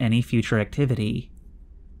Bureau of any future activity.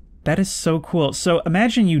 That is so cool. So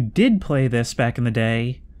imagine you did play this back in the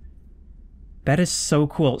day. That is so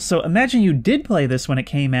cool. So imagine you did play this when it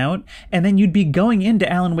came out, and then you'd be going into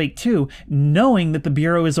Alan Wake 2 knowing that the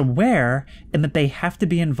Bureau is aware and that they have to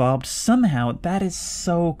be involved somehow. That is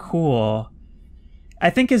so cool.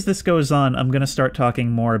 I think as this goes on, I'm going to start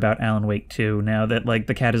talking more about Alan Wake 2 now that, like,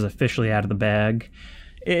 the cat is officially out of the bag.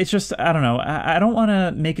 It's just, I don't know, I don't want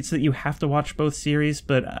to make it so that you have to watch both series,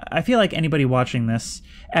 but I feel like anybody watching this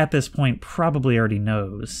at this point probably already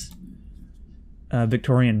knows.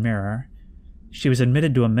 Victorian Mirror. She was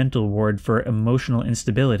admitted to a mental ward for emotional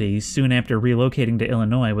instability soon after relocating to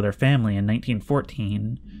Illinois with her family in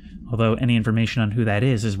 1914, although any information on who that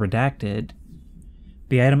is redacted.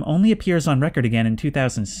 The item only appears on record again in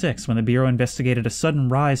 2006 when the Bureau investigated a sudden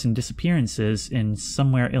rise in disappearances in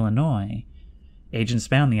somewhere Illinois. Agents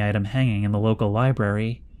found the item hanging in the local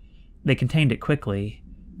library. They contained it quickly,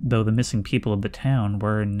 though the missing people of the town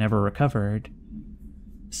were never recovered.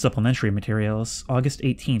 Supplementary materials, August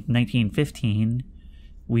 18, 1915.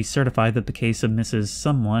 We certify that the case of Mrs.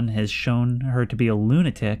 Someone has shown her to be a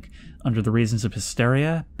lunatic under the reasons of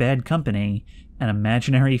hysteria, bad company, and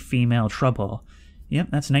imaginary female trouble. Yep,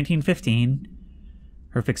 that's 1915.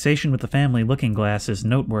 Her fixation with the family looking glass is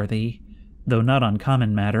noteworthy, though not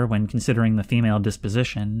uncommon matter when considering the female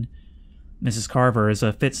disposition. Mrs. Carver is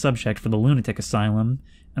a fit subject for the lunatic asylum,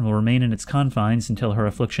 and will remain in its confines until her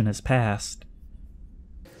affliction is past.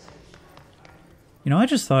 You know, I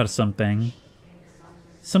just thought of something.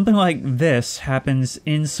 Something like this happens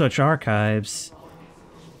in such archives.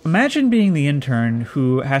 Imagine being the intern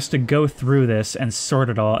who has to go through this and sort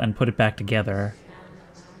it all and put it back together.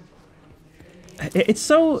 It's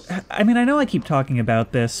so... I mean, I know I keep talking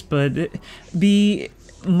about this, but the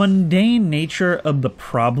mundane nature of the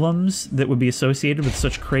problems that would be associated with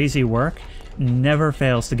such crazy work never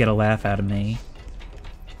fails to get a laugh out of me.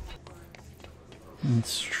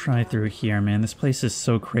 Let's try through here, man. This place is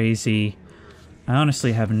so crazy. I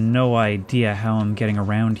honestly have no idea how I'm getting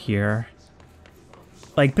around here.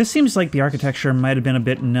 Like, this seems like the architecture might have been a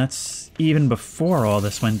bit nuts even before all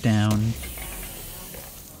this went down.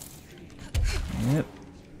 Yep.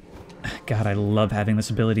 God, I love having this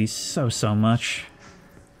ability so much.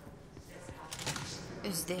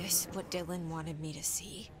 Is this what Dylan wanted me to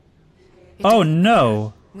see? Oh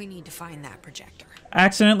no! We need to find that projector.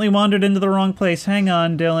 Accidentally wandered into the wrong place. Hang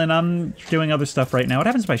on, Dylan. I'm doing other stuff right now. What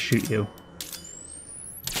happens if I shoot you?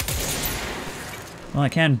 Well, I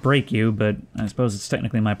can break you, but I suppose it's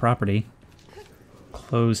technically my property.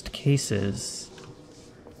 Closed cases.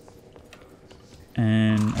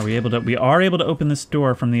 And are we able to... We are able to open this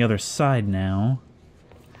door from the other side now.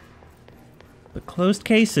 But closed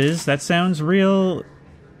cases, that sounds real...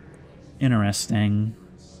 interesting.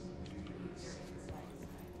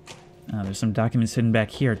 There's some documents hidden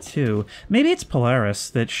back here, too. Maybe it's Polaris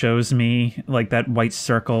that shows me, like, that white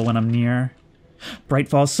circle when I'm near. Bright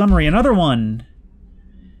Falls Summary, another one!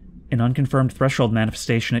 An unconfirmed threshold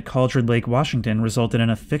manifestation at Cauldron Lake, Washington resulted in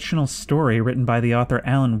a fictional story written by the author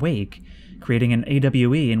Alan Wake, creating an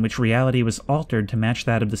AWE in which reality was altered to match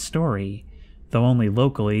that of the story, though only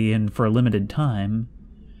locally and for a limited time.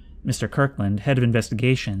 Mr. Kirkland, head of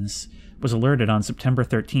investigations, was alerted on September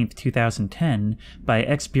 13, 2010, by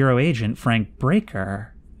ex-Bureau agent Frank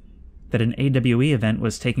Breaker that an AWE event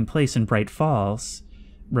was taking place in Bright Falls,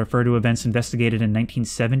 refer to events investigated in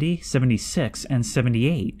 1970, 76, and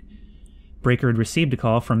 78. Breaker had received a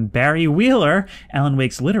call from Barry Wheeler, Alan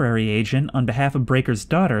Wake's literary agent, on behalf of Breaker's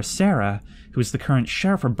daughter, Sarah, who is the current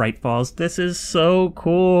sheriff of Bright Falls. This is so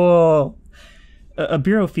cool! A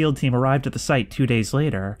Bureau field team arrived at the site 2 days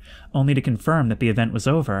later, only to confirm that the event was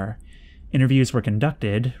over. Interviews were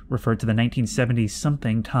conducted, referred to the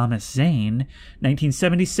 1970-something Thomas Zane,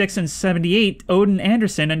 1976 and 78 Odin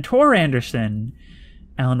Anderson and Tor Anderson.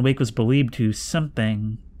 Alan Wake was believed to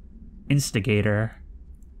something instigator.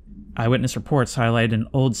 Eyewitness reports highlight an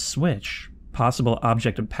old switch, possible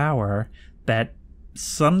object of power, that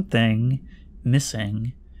something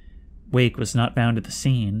missing. Wake was not found at the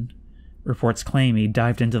scene. Reports claim he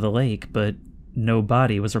dived into the lake, but no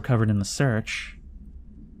body was recovered in the search.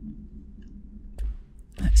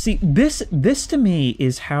 See, this to me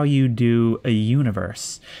is how you do a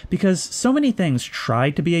universe, because so many things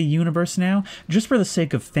try to be a universe now just for the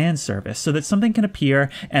sake of fan service, so that something can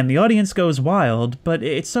appear and the audience goes wild, but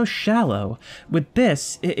it's so shallow. With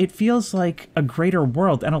this, it feels like a greater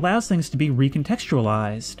world and allows things to be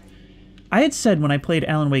recontextualized. I had said when I played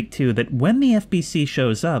Alan Wake 2 that when the FBC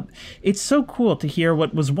shows up, it's so cool to hear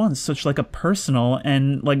what was once such like a personal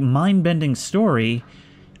and like mind-bending story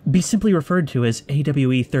be simply referred to as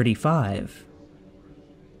AWE 35.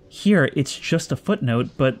 Here, it's just a footnote,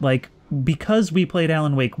 but like, because we played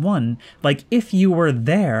Alan Wake 1, like, if you were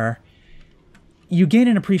there, you gain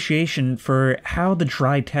an appreciation for how the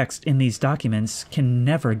dry text in these documents can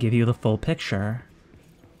never give you the full picture.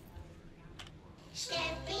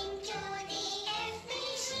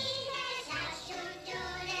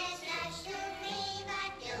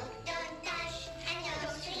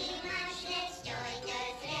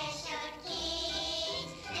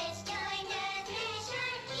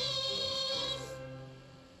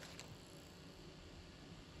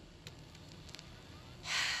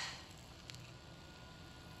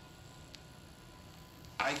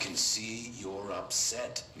 I can see you're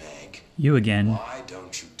upset, Meg. You again. Why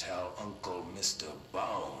don't you tell Uncle Mr.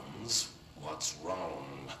 Bones what's wrong?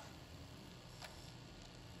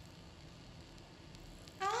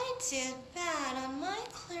 I did bad on my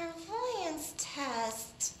clairvoyance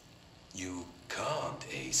test. You can't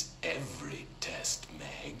ace every test,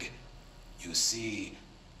 Meg. You see,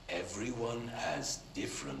 everyone has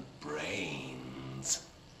different brains.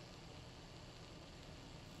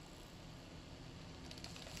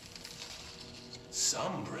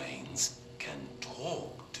 Some brains can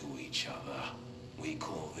talk to each other. We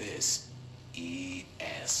call this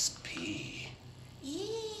ESP.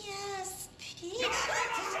 ESP?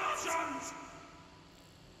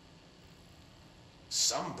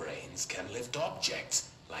 Some brains can lift objects,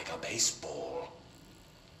 like a baseball.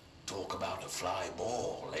 Talk about a fly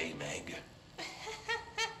ball, eh, Meg?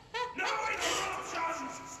 No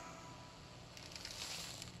interruptions!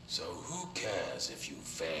 So who cares if you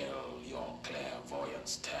fail your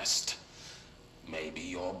clairvoyance test? Maybe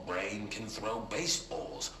your brain can throw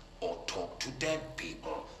baseballs, or talk to dead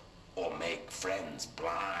people, or make friends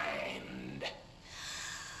blind.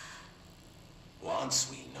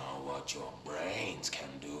 Once we know what your brains can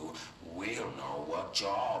do, we'll know what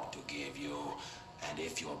job to give you. And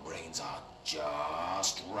if your brains are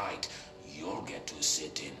just right, you'll get to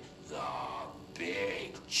sit in the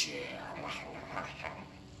big chair.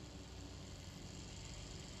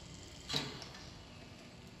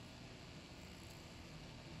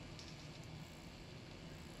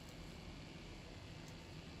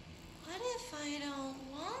 What if I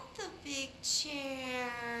don't want the big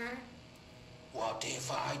chair? What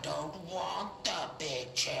if I don't want the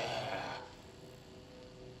big chair?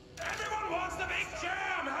 Everyone wants the big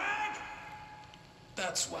chair, Meg!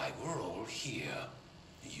 That's why we're all here.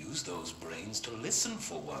 Use those brains to listen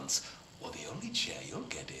for once, or the only chair you'll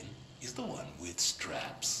get in is the one with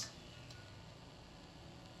straps.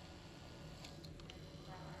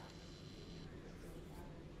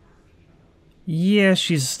 Yeah,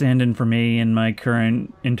 she's standing for me in my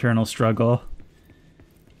current internal struggle.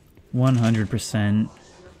 100%.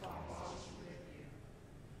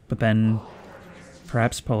 But then,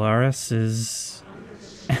 perhaps Polaris is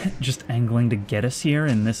just angling to get us here,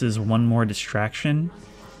 and this is one more distraction?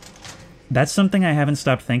 That's something I haven't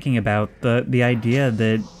stopped thinking about, the idea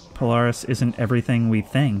that Polaris isn't everything we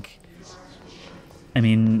think. I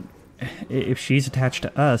mean, if she's attached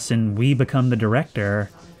to us and we become the director,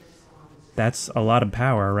 that's a lot of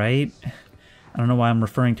power, right? I don't know why I'm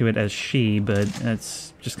referring to it as she, but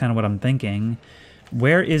that's just kind of what I'm thinking.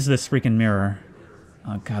 Where is this freaking mirror?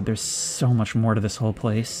 Oh god, there's so much more to this whole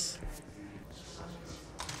place.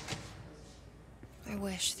 I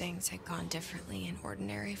wish things had gone differently in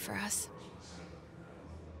Ordinary for us.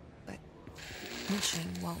 But wishing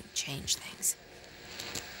won't change things.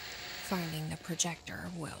 Finding the projector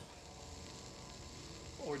will.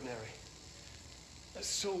 Ordinary.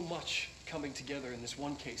 So much coming together in this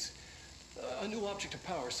one case. A new object of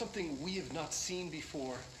power, something we have not seen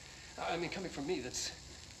before. I mean, coming from me, that's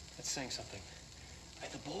saying something.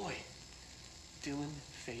 The boy, Dylan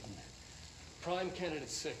Faden, Prime Candidate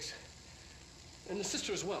 6, and the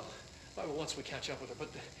sister as well. Once we catch up with her,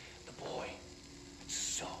 but the boy,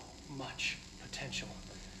 so much potential.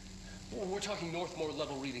 We're talking Northmore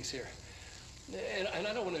level readings here, and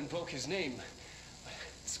I don't want to invoke his name.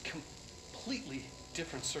 It's completely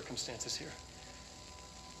different circumstances here.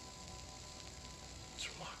 It's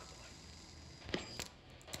remarkable.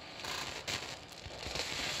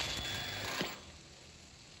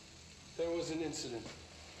 There was an incident.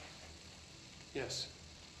 Yes.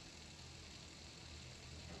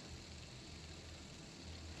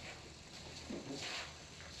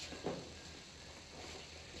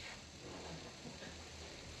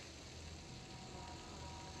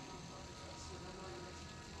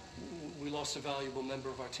 We lost a valuable member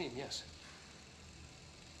of our team, yes.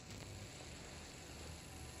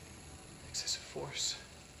 Excessive force.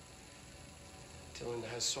 Dylan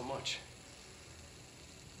has so much.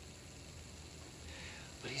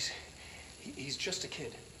 But he's just a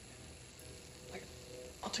kid. Like,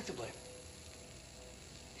 I'll take the blame.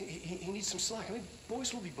 He needs some slack. I mean,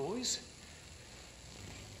 boys will be boys.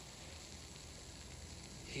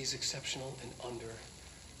 He's exceptional and under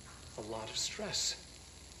a lot of stress.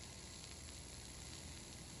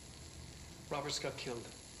 Roberts got killed.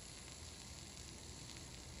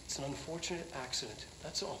 It's an unfortunate accident,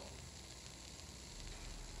 that's all.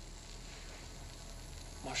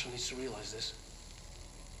 Marshall needs to realize this.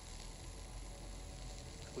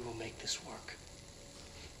 We will make this work.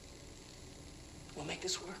 We'll make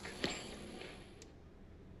this work.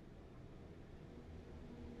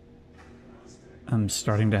 I'm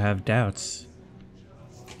starting to have doubts.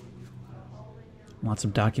 Lots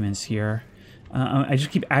of documents here. I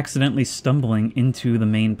just keep accidentally stumbling into the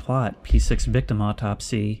main plot. P6 victim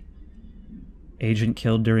autopsy. Agent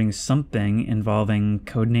killed during something involving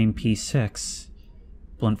codename P6.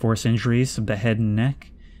 Blunt force injuries of the head and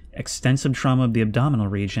neck. Extensive trauma of the abdominal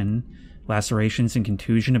region. Lacerations and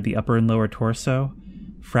contusion of the upper and lower torso.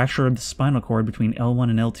 Fracture of the spinal cord between L1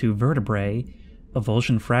 and L2 vertebrae.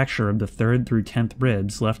 Avulsion fracture of the 3rd through 10th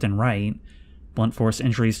ribs, left and right. Blunt force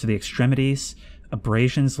injuries to the extremities.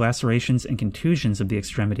 Abrasions, lacerations, and contusions of the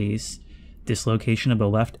extremities, dislocation of the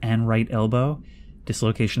left and right elbow,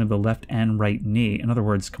 dislocation of the left and right knee, in other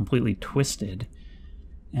words, completely twisted.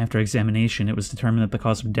 After examination, it was determined that the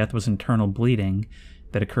cause of death was internal bleeding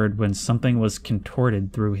that occurred when something was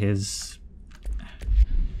contorted through his...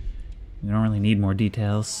 We don't really need more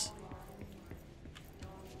details.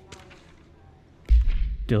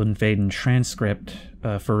 Dylan Faden transcript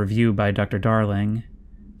for review by Dr. Darling.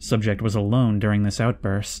 Subject was alone during this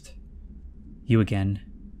outburst. You again.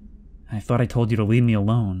 I thought I told you to leave me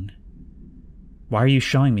alone. Why are you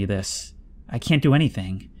showing me this? I can't do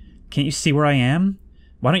anything. Can't you see where I am?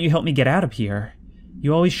 Why don't you help me get out of here?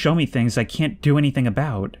 You always show me things I can't do anything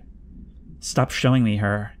about. Stop showing me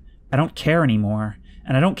her. I don't care anymore,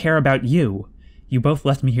 and I don't care about you. You both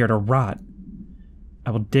left me here to rot. I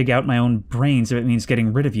will dig out my own brains if it means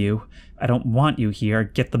getting rid of you. I don't want you here.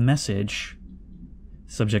 Get the message.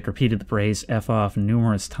 Subject repeated the phrase F off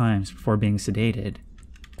numerous times before being sedated.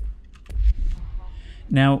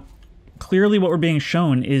 Now, clearly what we're being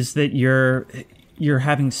shown is that you're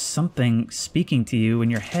having something speaking to you in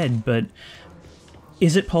your head, but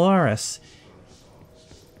is it Polaris?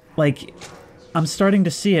 Like, I'm starting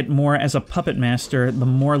to see it more as a puppet master the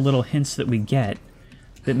more little hints that we get,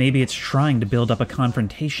 that maybe it's trying to build up a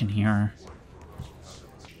confrontation here.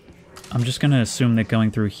 I'm just going to assume that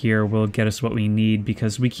going through here will get us what we need,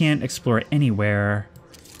 because we can't explore anywhere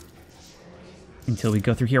until we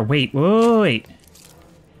go through here. Wait, wait!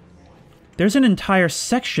 There's an entire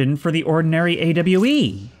section for the ordinary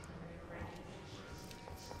AWE!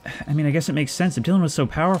 I mean, I guess it makes sense. If Dylan was so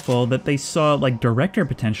powerful that they saw, like, director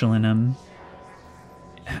potential in him,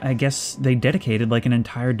 I guess they dedicated, like, an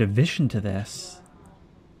entire division to this.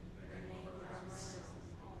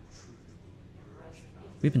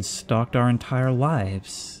 We've been stalked our entire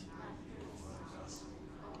lives.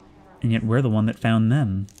 And yet we're the one that found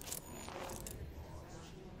them.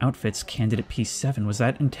 Outfits Candidate P7. Was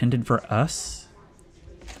that intended for us?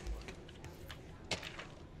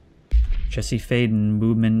 Jesse Faden,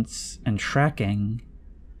 movements and tracking.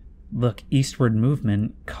 Look, eastward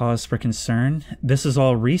movement, cause for concern. This is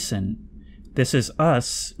all recent. This is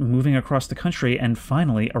us moving across the country and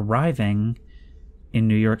finally arriving in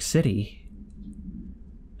New York City.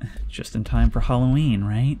 Just in time for Halloween,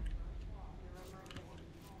 right?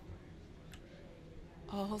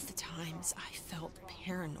 all the times I felt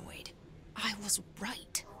paranoid, I was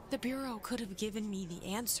right. The Bureau could have given me the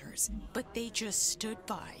answers, but they just stood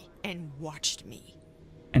by and watched me.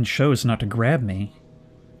 And chose not to grab me.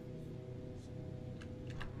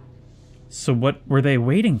 So what were they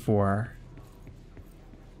waiting for?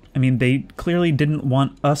 I mean, they clearly didn't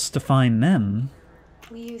want us to find them.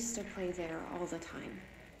 We used to play there all the time.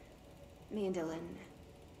 Me and Dylan,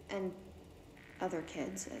 and other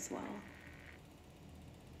kids as well.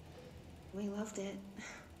 We loved it.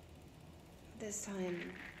 This time,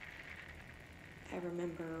 I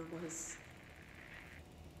remember, was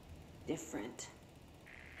different.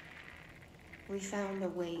 We found a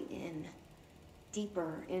way in,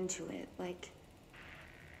 deeper into it, like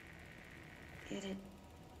it had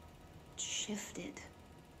shifted.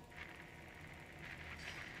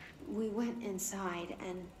 We went inside,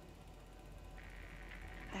 and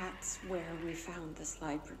that's where we found the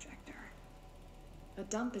slide projector. A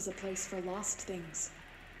dump is a place for lost things.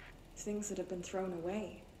 Things that have been thrown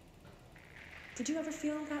away. Did you ever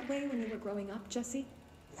feel that way when you were growing up, Jesse?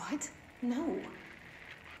 What? No.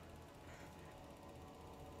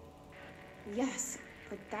 Yes,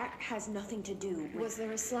 but that has nothing to do with... Was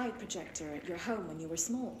there a slide projector at your home when you were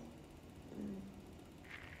small?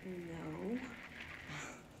 No.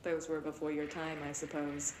 Those were before your time, I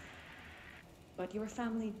suppose. But your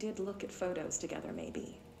family did look at photos together,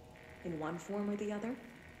 maybe. In one form or the other?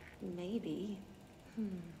 Maybe.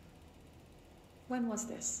 When was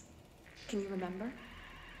this? Can you remember?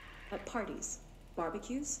 At parties?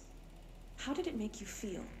 Barbecues? How did it make you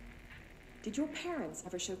feel? Did your parents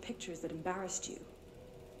ever show pictures that embarrassed you?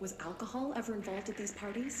 Was alcohol ever involved at these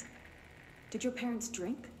parties? Did your parents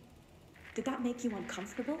drink? Did that make you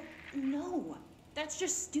uncomfortable? No. That's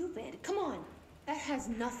just stupid. Come on. That has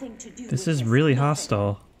nothing to do with This is really nothing.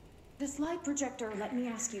 hostile. The slide projector, let me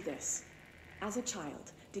ask you this. As a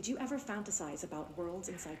child, did you ever fantasize about worlds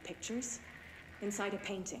inside pictures? Inside a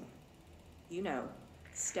painting? You know,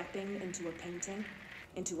 stepping into a painting,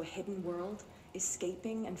 into a hidden world,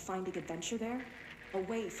 escaping and finding adventure there,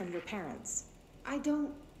 away from your parents. I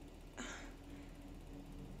don't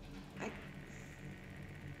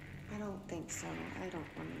think so. I don't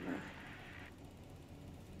remember.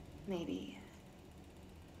 Maybe.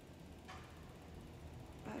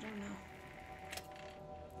 I don't know.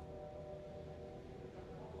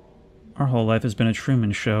 Our whole life has been a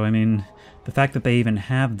Truman Show. I mean, the fact that they even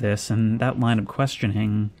have this and that line of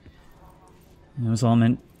questioning, it was all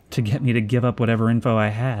meant to get me to give up whatever info I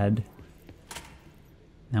had.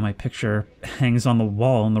 Now my picture hangs on the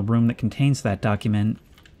wall in the room that contains that document.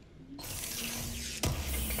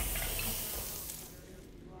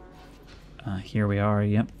 Here we are,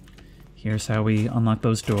 yep. Here's how we unlock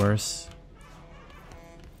those doors.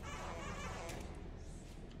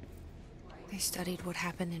 They studied what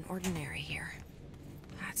happened in Ordinary here.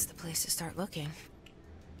 That's the place to start looking.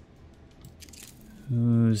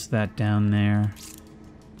 Who's that down there?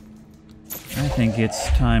 I think it's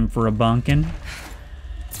time for a bonkin'.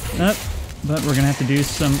 But we're gonna have to do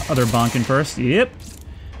some other bonkin' first. Yep.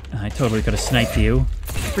 I totally could have sniped you.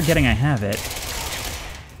 Forgetting I have it.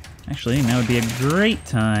 Actually, now would be a great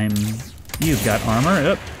time. You've got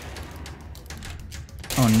armor.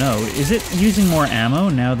 Oh no, is it using more ammo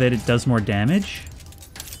now that it does more damage?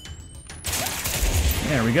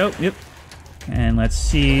 There we go, yep. And let's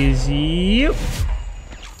seize you.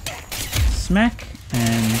 Smack,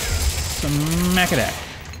 and smack it out.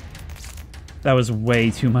 That was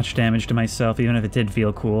way too much damage to myself, even if it did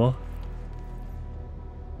feel cool.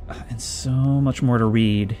 And so much more to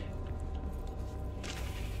read.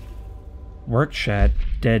 Work chat,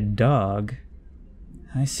 dead dog.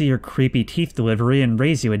 I see your creepy teeth delivery and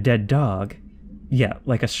raise you a dead dog. Yeah,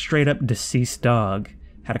 like a straight-up deceased dog.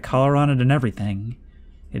 Had a collar on it and everything.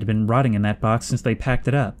 It had been rotting in that box since they packed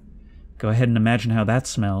it up. Go ahead and imagine how that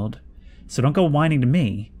smelled. So don't go whining to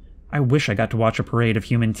me. I wish I got to watch a parade of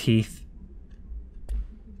human teeth.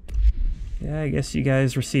 Yeah, I guess you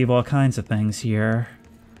guys receive all kinds of things here.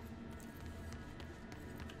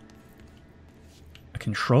 A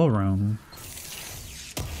control room.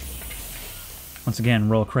 Once again,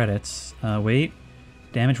 roll credits. Wait.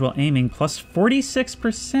 Damage while aiming plus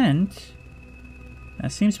 46%.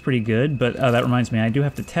 That seems pretty good, but that reminds me, I do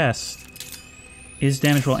have to test. Is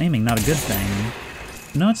damage while aiming not a good thing?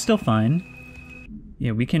 No, it's still fine.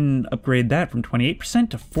 Yeah, we can upgrade that from 28%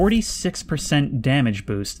 to 46% damage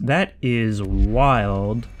boost. That is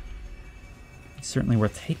wild. It's certainly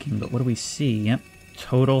worth taking, but what do we see? Yep,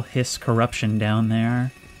 total hiss corruption down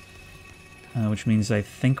there. Which means I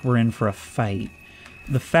think we're in for a fight.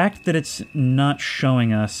 The fact that it's not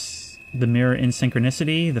showing us The mirror in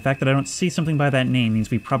synchronicity. The fact that I don't see something by that name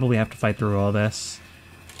means we probably have to fight through all this.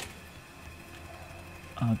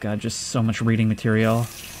 Oh god, just so much reading material.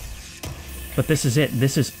 But this is it.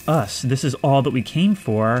 This is us. This is all that we came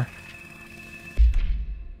for.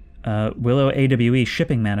 Willow AWE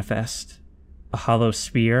shipping manifest. A hollow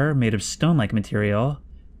sphere made of stone-like material.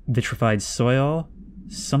 Vitrified soil.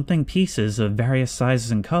 Something pieces of various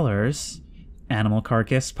sizes and colors. Animal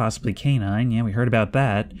carcass, possibly canine. Yeah, we heard about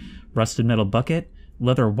that. Rusted metal bucket.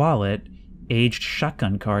 Leather wallet. Aged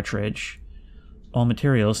shotgun cartridge. All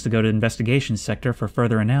materials to go to investigation sector for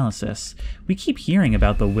further analysis. We keep hearing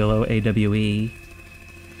about the Willow AWE.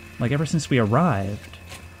 Like ever since we arrived.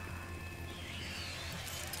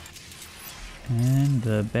 And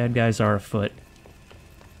the bad guys are afoot.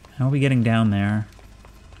 How are we getting down there?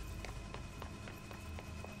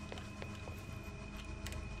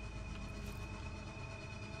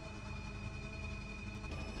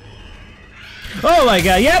 Oh my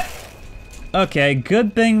god, yep! Okay,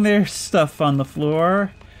 good thing there's stuff on the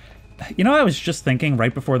floor. You know, I was just thinking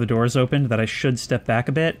right before the doors opened that I should step back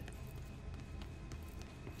a bit.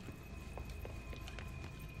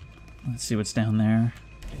 Let's see what's down there.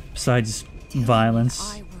 Besides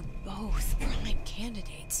violence. I were both prime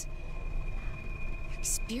candidates.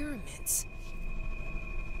 Experiments.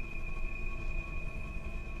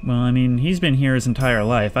 Well, I mean, he's been here his entire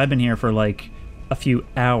life. I've been here for like a few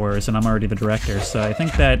hours and I'm already the director, so I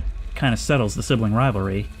think that kind of settles the sibling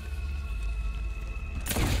rivalry.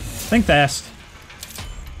 Think fast.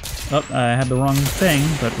 Oh, I had the wrong thing,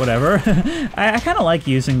 but whatever. I kind of like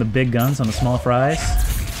using the big guns on the small fries.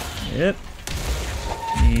 Yep.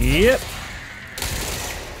 Yep.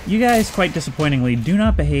 You guys, quite disappointingly, do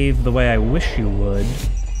not behave the way I wish you would.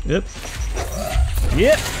 Yep.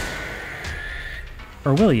 Yep.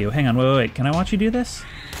 Or will you? Hang on, wait. Can I watch you do this?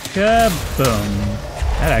 Kaboom.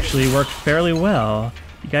 That actually worked fairly well.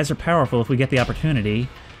 You guys are powerful if we get the opportunity.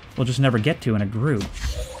 We'll just never get to in a group.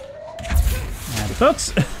 And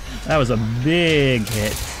folks, that was a big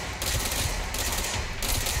hit.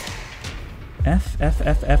 F, F,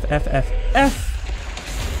 F, F, F, F, F.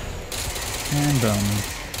 And boom.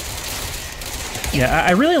 Yeah,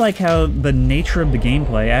 I really like how the nature of the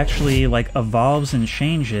gameplay actually, like, evolves and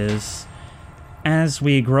changes as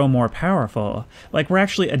we grow more powerful. Like, we're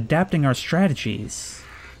actually adapting our strategies.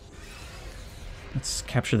 Let's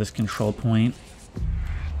capture this control point.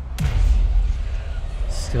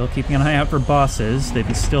 Still keeping an eye out for bosses. They've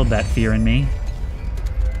instilled that fear in me.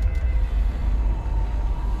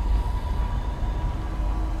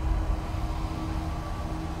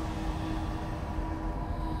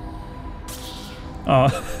 Oh.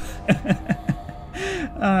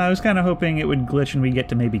 I was kind of hoping it would glitch and we get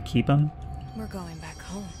to maybe keep him. We're going back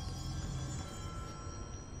home.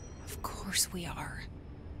 Of course we are.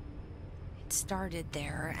 It started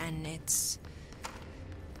there, and it's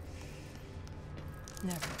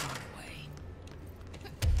never gone away.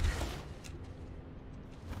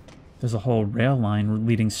 There's a whole rail line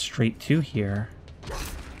leading straight to here.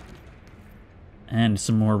 And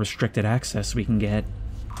some more restricted access we can get.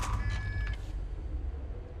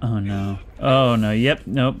 Oh no. Oh no, yep,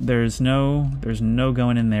 nope, there's no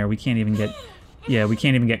going in there. We can't even get, yeah, we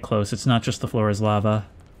can't even get close. It's not just the floor is lava.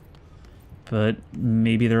 But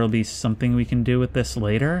maybe there'll be something we can do with this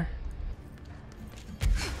later?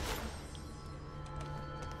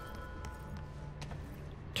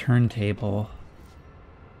 Turntable.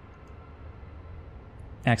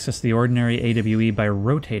 Access the ordinary AWE by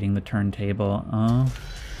rotating the turntable. Oh,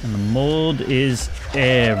 and the mold is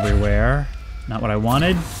everywhere. Not what I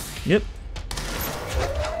wanted. Yep.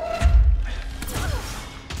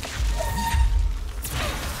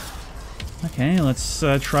 Okay, let's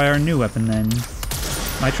try our new weapon then.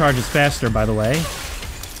 My charge is faster, by the way.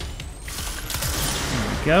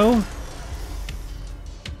 There we go.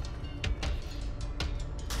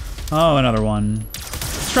 Oh, another one.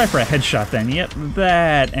 Let's try for a headshot then. Yep,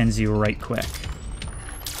 that ends you right quick.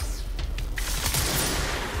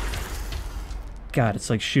 God, it's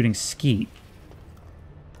like shooting skeet.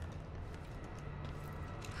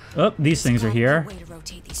 Oh, these things are here.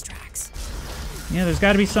 Yeah, there's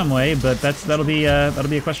got to be some way, but that'll be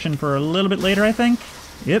a question for a little bit later, I think.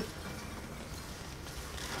 Yep.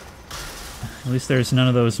 At least there's none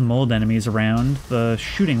of those mold enemies around. The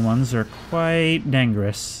shooting ones are quite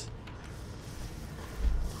dangerous.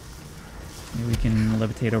 Maybe we can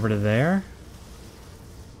levitate over to there.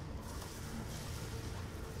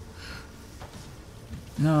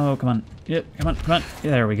 No, come on. Yep, come on, come on.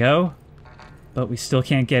 Yeah, there we go. But we still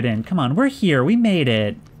can't get in. Come on, we're here. We made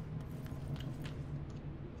it.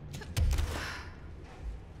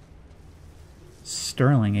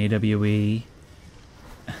 Sterling AWE.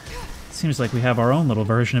 Seems like we have our own little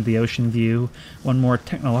version of the Ocean View, one more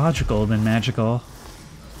technological than magical.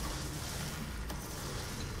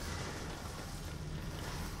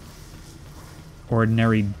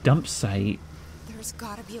 Ordinary dump site. There's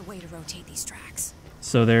gotta be a way to rotate these tracks.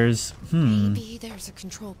 So there's, Maybe there's a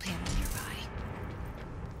control panel nearby.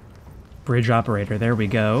 Bridge operator, there we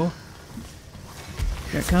go.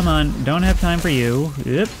 Yeah, come on, don't have time for you.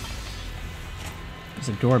 Yep.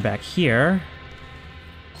 There's a door back here.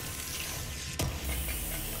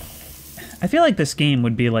 I feel like this game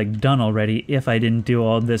would be like done already if I didn't do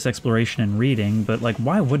all this exploration and reading, but like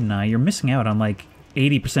why wouldn't I? You're missing out on like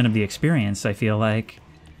 80% of the experience, I feel like.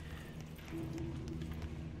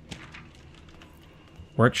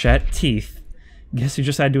 Workchat teeth. Guess you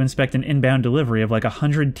just had to inspect an inbound delivery of like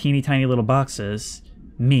 100 teeny tiny little boxes.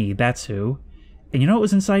 Me, that's who. And you know what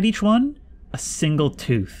was inside each one? A single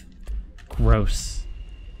tooth. Gross.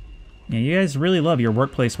 Yeah, you guys really love your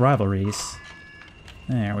workplace rivalries.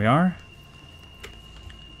 There we are.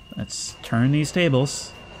 Let's turn these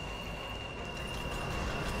tables.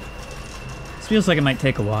 This feels like it might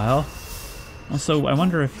take a while. Also, I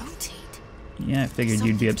wonder if... Yeah, I figured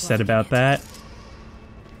you'd be upset about that.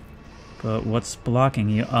 But what's blocking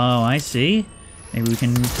you? Oh, I see. Maybe we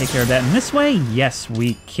can take care of that in this way? Yes,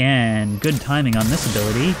 we can. Good timing on this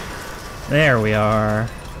ability. There we are.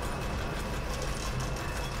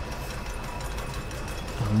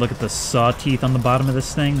 Oh, look at the saw teeth on the bottom of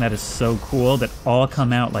this thing. That is so cool that all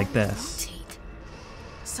come out like this.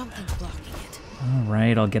 Something's blocking it.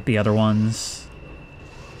 Alright, I'll get the other ones.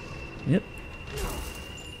 Yep.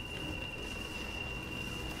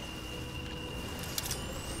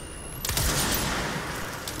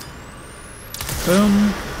 Boom,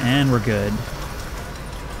 and we're good.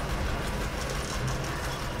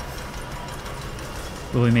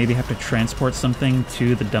 Will we maybe have to transport something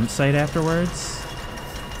to the dump site afterwards?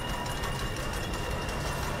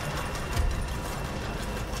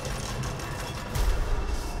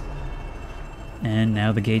 And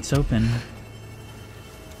now the gate's open.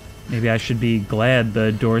 Maybe I should be glad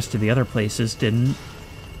the doors to the other places didn't.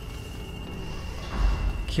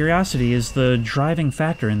 Curiosity is the driving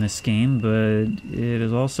factor in this game, but it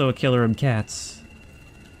is also a killer of cats.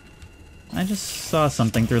 I just saw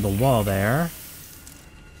something through the wall there.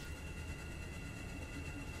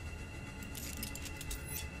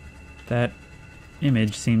 That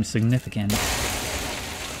image seems significant.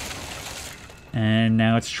 And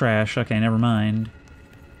now it's trash. Okay, never mind.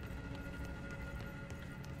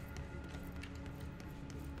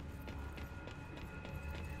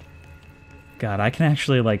 God, I can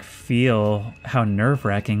actually, like, feel how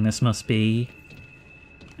nerve-wracking this must be.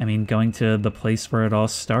 I mean, going to the place where it all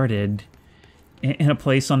started, in a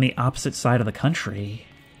place on the opposite side of the country.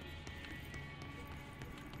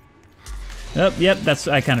 Oh, yep, that's,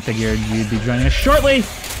 I kind of figured you'd be joining us shortly!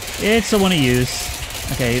 It's a one of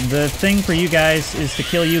use. Okay, the thing for you guys is to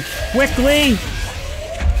kill you quickly!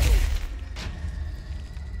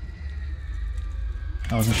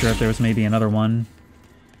 I wasn't sure if there was maybe another one.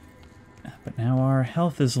 But now our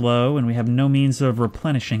health is low, and we have no means of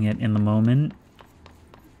replenishing it in the moment.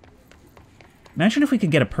 Imagine if we could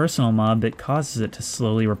get a personal mod that causes it to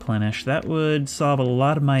slowly replenish. That would solve a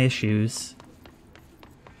lot of my issues.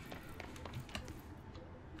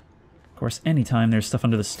 Of course, anytime there's stuff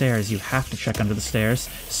under the stairs, you have to check under the stairs.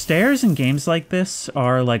 Stairs in games like this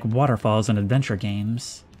are like waterfalls in adventure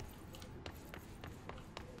games.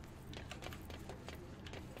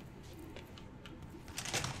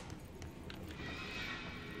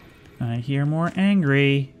 I hear more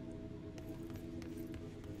angry.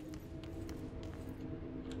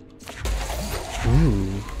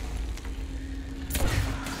 Ooh.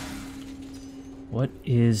 What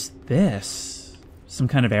is this? Some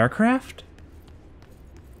kind of aircraft?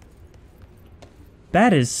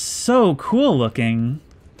 That is so cool looking.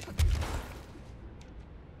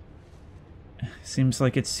 Seems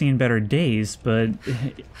like it's seen better days, but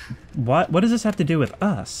what does this have to do with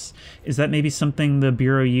us? Is that maybe something the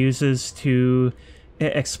Bureau uses to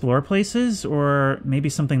explore places, or maybe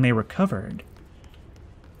something they recovered?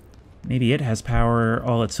 Maybe it has power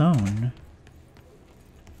all its own.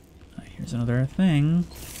 Here's another thing.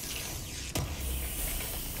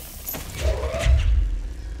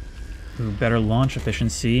 Ooh, better launch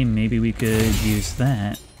efficiency. Maybe we could use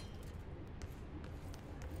that.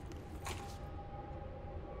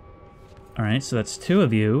 Alright, so that's 2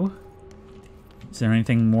 of you. Is there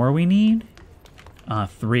anything more we need?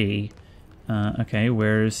 3. Okay,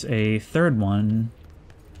 where's a 3rd one?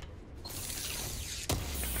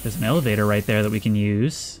 There's an elevator right there that we can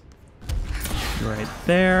use. Right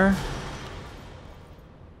there.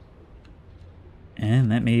 And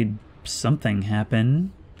that made something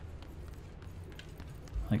happen.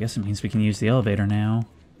 I guess it means we can use the elevator now.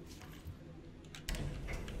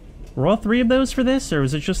 Were all 3 of those for this, or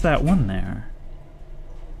was it just that one there?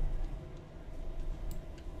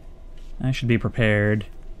 I should be prepared.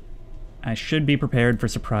 I should be prepared for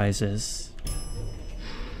surprises.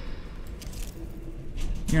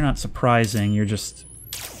 You're not surprising, you're just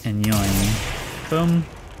annoying. Boom.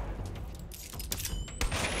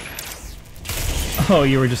 Oh,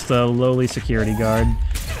 you were just a lowly security guard.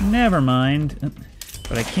 Never mind.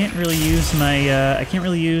 But I can't really use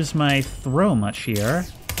my throw much here.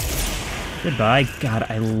 Goodbye. God,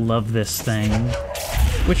 I love this thing.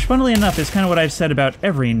 Which, funnily enough, is kind of what I've said about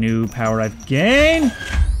every new power I've gained.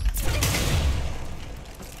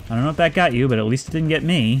 I don't know if that got you, but at least it didn't get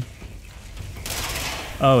me.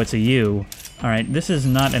 Oh, it's a U. Alright, this is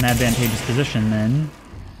not an advantageous position then.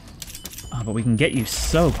 Oh, but we can get you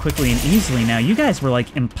so quickly and easily now. You guys were,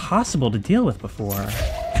 like, impossible to deal with before.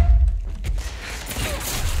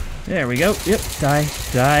 There we go. Yep, die,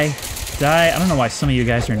 die, die. I don't know why some of you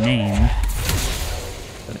guys are named.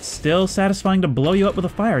 But it's still satisfying to blow you up with a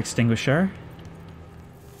fire extinguisher.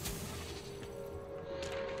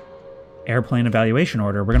 Airplane evaluation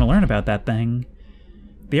order. We're going to learn about that thing.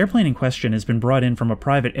 The airplane in question has been brought in from a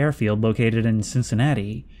private airfield located in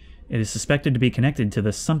Cincinnati. It is suspected to be connected to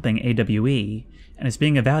the something AWE, and is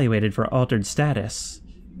being evaluated for altered status.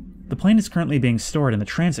 The plane is currently being stored in the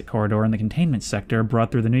transit corridor in the containment sector brought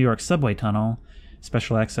through the New York subway tunnel,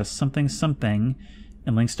 special access something something,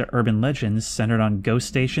 and links to urban legends centered on ghost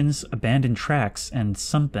stations, abandoned tracks, and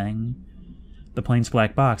something. The plane's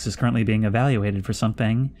black box is currently being evaluated for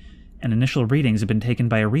something, and initial readings have been taken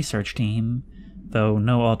by a research team, though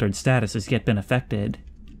no altered status has yet been affected.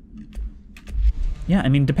 Yeah, I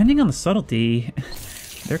mean, depending on the subtlety,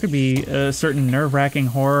 there could be a certain nerve-wracking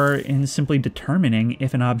horror in simply determining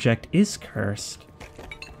if an object is cursed.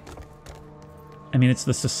 I mean, it's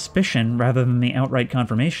the suspicion rather than the outright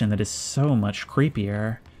confirmation that is so much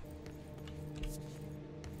creepier.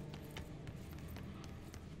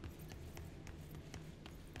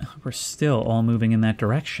 We're still all moving in that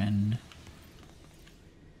direction.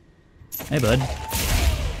 Hey, bud.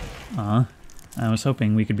 Aw, I was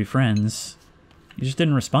hoping we could be friends. You just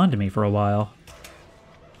didn't respond to me for a while.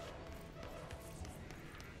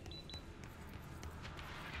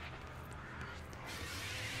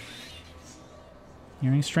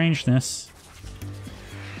 Hearing strangeness.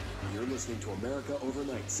 You're listening to America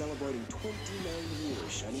Overnight, celebrating 29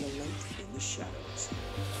 years, shining a light in the shadows.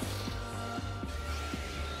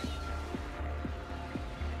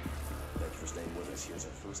 Thanks for staying with us. Here's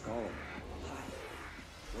our first column. Hi.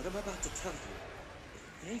 What I'm about to tell you,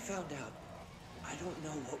 if they found out, I don't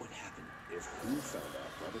know what would happen. If who found out,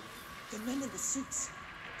 brother? The men in the suits.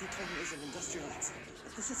 They told me it was an industrial accident.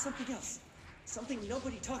 But this is something else. Something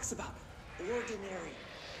nobody talks about. Ordinary.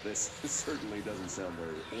 This certainly doesn't sound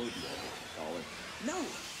very ordinary, Colin. No,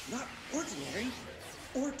 not ordinary.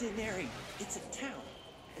 Ordinary. It's a town.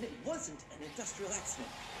 And it wasn't an industrial accident.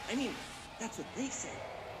 I mean, that's what they say.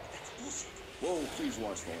 But that's bullshit. Whoa, please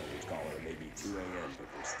watch the language, Colin. It may be 2 a.m., but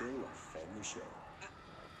we're still a family show.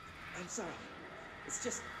 I'm sorry. It's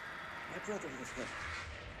just, my brother lived there.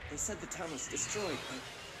 They said the town was destroyed, but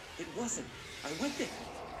it wasn't. I went there.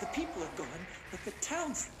 The people are gone, but the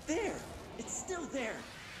town's there. It's still there.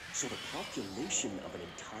 So the population of an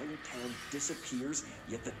entire town disappears,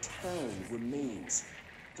 yet the town remains.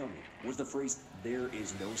 Tell me, was the phrase, "there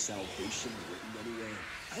is no salvation," written anywhere?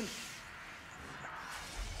 I'm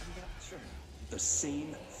not sure. The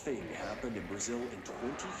same thing happened in Brazil in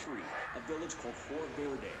 23, a village called Fort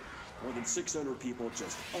Verde. More than 600 people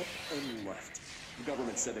just up and left. The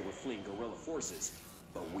government said they were fleeing guerrilla forces,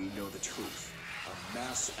 but we know the truth. A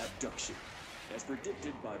mass abduction, as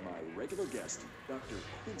predicted by my regular guest, Dr.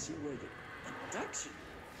 Quincy Reagan. Abduction?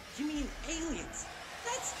 You mean aliens?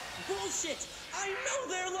 That's bullshit! I know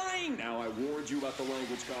they're lying! Now I warned you about the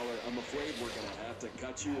language, caller. I'm afraid we're gonna have to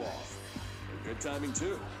cut you off. And good timing,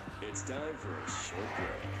 too. It's time for a short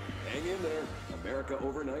break. Hang in there. America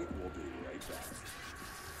Overnight will be right back.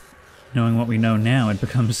 Knowing what we know now, it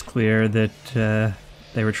becomes clear that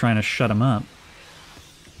they were trying to shut him up.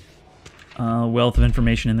 Wealth of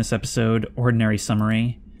information in this episode. Ordinary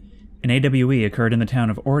summary. An AWE occurred in the town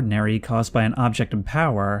of Ordinary caused by an object of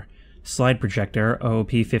power, slide projector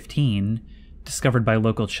OOP-15, discovered by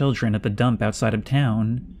local children at the dump outside of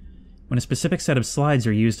town. When a specific set of slides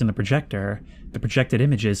are used in the projector, the projected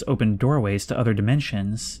images open doorways to other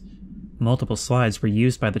dimensions. Multiple slides were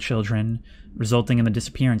used by the children, resulting in the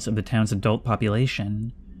disappearance of the town's adult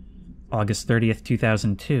population. August 30th,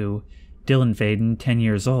 2002, Dylan Faden, 10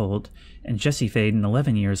 years old, and Jesse Faden,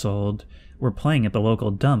 11 years old, were playing at the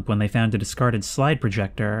local dump when they found a discarded slide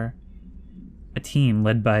projector. A team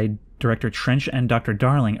led by Director Trench and Dr.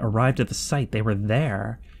 Darling arrived at the site. They were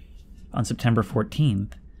there on September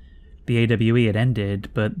 14th. The AWE had ended,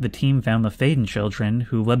 but the team found the Faden children,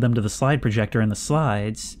 who led them to the slide projector and the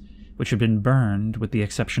slides, which had been burned with the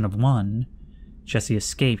exception of one. Jesse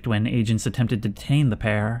escaped when agents attempted to detain the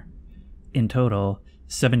pair. In total,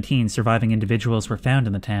 17 surviving individuals were found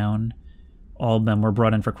in the town. All of them were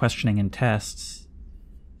brought in for questioning and tests.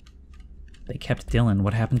 They kept Dylan.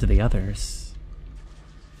 What happened to the others?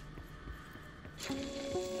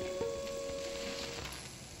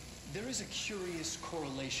 There is a curious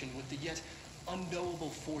correlation with the yet unknowable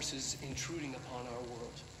forces intruding upon our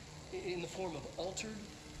world, in the form of altered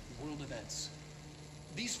world events.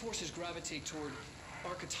 These forces gravitate toward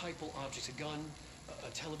archetypal objects, a gun,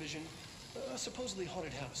 a television, a supposedly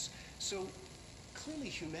haunted house. So clearly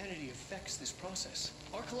humanity affects this process.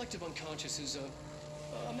 Our collective unconscious is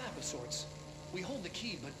a map of sorts. We hold the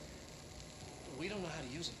key, but we don't know how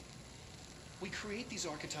to use it. We create these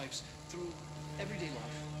archetypes through everyday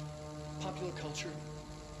life, popular culture,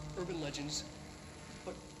 urban legends,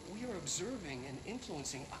 but we are observing and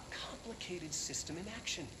influencing a complicated system in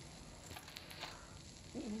action.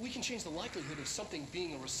 We can change the likelihood of something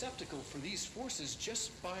being a receptacle for these forces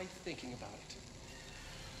just by thinking about it.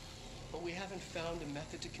 But we haven't found a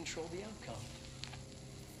method to control the outcome.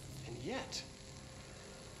 And yet,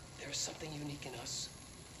 there's something unique in us,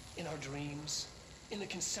 in our dreams, in the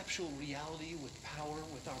conceptual reality with power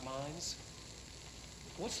with our minds.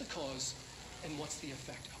 What's the cause and what's the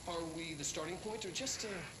effect? Are we the starting point or just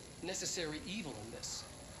a necessary evil in this?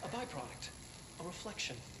 A byproduct, a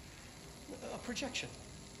reflection, a projection?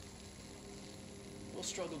 We'll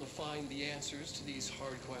struggle to find the answers to these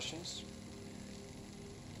hard questions.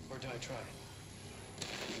 Or die trying.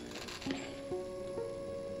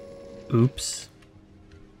 Oops.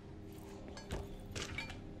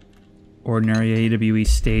 Ordinary AWE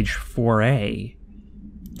Stage 4A.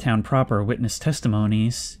 Town proper witness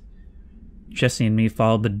testimonies. Jesse and me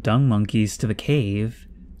followed the dung monkeys to the cave.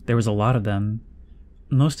 There was a lot of them.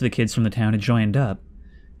 Most of the kids from the town had joined up.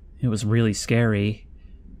 It was really scary.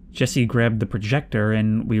 Jesse grabbed the projector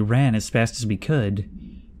and we ran as fast as we could.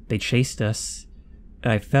 They chased us.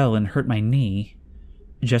 I fell and hurt my knee.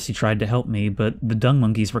 Jesse tried to help me, but the dung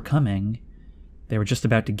monkeys were coming. They were just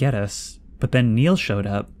about to get us, but then Neil showed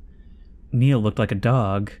up. Neil looked like a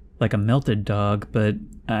dog, like a melted dog, but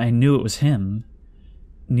I knew it was him.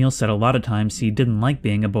 Neil said a lot of times he didn't like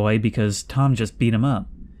being a boy because Tom just beat him up.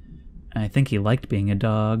 I think he liked being a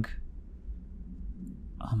dog.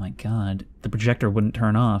 Oh my god, the projector wouldn't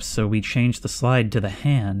turn off, so we changed the slide to the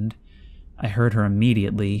hand. I heard her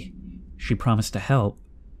immediately. She promised to help.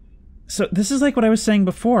 So this is like what I was saying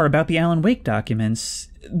before about the Alan Wake documents.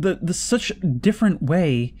 The such different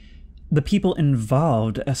way the people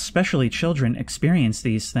involved, especially children, experience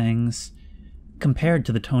these things compared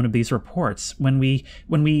to the tone of these reports. When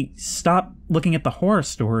we stop looking at the horror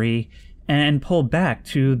story and pull back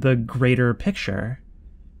to the greater picture.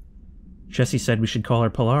 Jesse said we should call her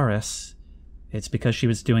Polaris. It's because she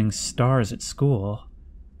was doing stars at school.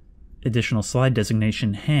 Additional slide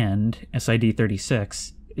designation hand, SID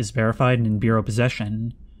 36, is verified and in Bureau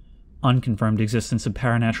possession. Unconfirmed existence of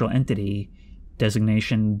paranatural entity,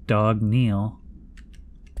 designation Dog Neil.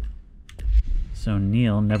 So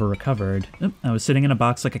Neil never recovered. Oop, I was sitting in a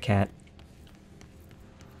box like a cat.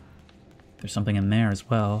 There's something in there as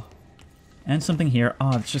well. And something here.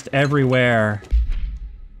 Oh, it's just everywhere.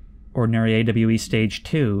 Ordinary AWE Stage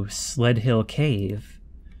 2, Sled Hill Cave.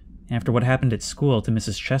 After what happened at school to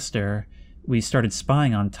Mrs. Chester, we started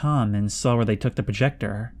spying on Tom and saw where they took the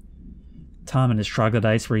projector. Tom and his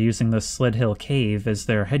troglodytes were using the Sled Hill Cave as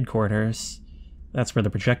their headquarters. That's where the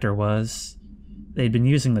projector was. They'd been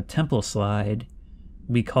using the temple slide.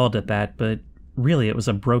 We called it that, but really it was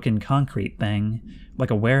a broken concrete thing, like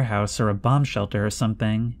a warehouse or a bomb shelter or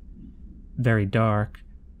something. Very dark.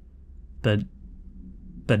 The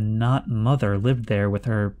not mother lived there with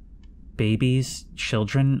her babies,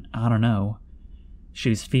 children, I don't know. She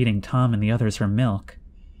was feeding Tom and the others her milk.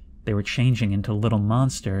 They were changing into little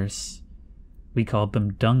monsters. We called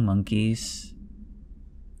them dung monkeys.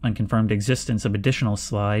 Unconfirmed existence of additional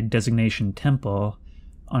slide, designation temple.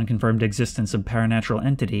 Unconfirmed existence of paranatural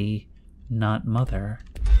entity, not mother.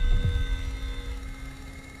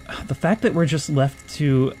 The fact that we're just left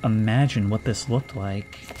to imagine what this looked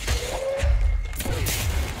like.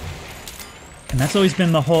 And that's always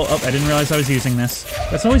been the whole... Oh, I didn't realize I was using this.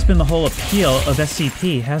 That's always been the whole appeal of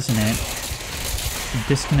SCP, hasn't it? The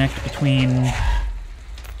disconnect between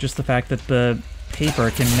Just the fact that the paper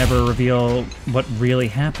can never reveal what really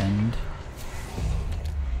happened.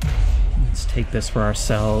 Let's take this for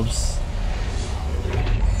ourselves.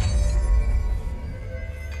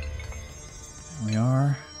 There we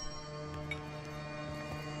are.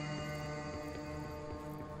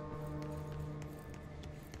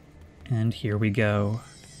 And here we go.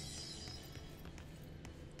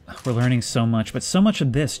 We're learning so much, but so much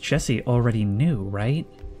of this Jesse already knew, right?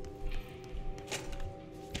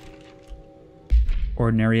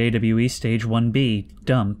 Ordinary AWE Stage 1B,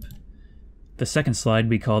 dump. The second slide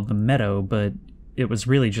we called the meadow, but it was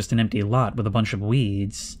really just an empty lot with a bunch of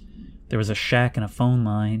weeds. There was a shack and a phone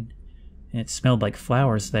line. It smelled like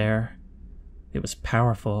flowers there. It was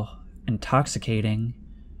powerful, intoxicating.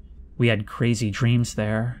 We had crazy dreams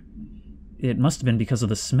there. It must have been because of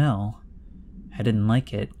the smell. I didn't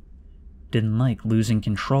like it. Didn't like losing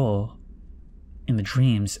control. In the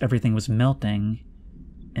dreams, everything was melting.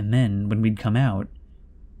 And then, when we'd come out,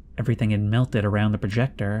 everything had melted around the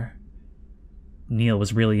projector. Neil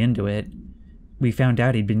was really into it. We found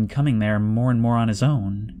out he'd been coming there more and more on his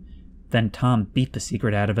own. Then Tom beat the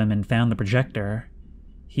secret out of him and found the projector.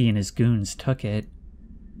 He and his goons took it.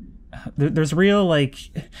 There's real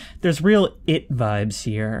it vibes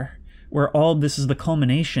here, where all this is the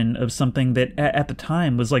culmination of something that at the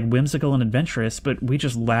time was like whimsical and adventurous, but we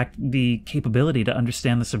just lacked the capability to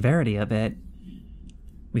understand the severity of it.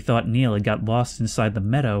 We thought Neil had got lost inside the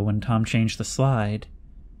meadow when Tom changed the slide,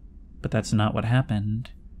 but that's not what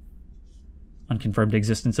happened. Unconfirmed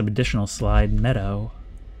existence of additional slide, meadow.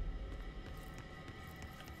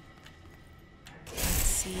 Let's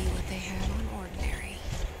see what they have on Ordinary.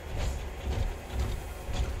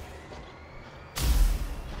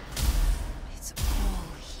 It's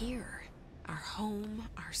all here. Our home,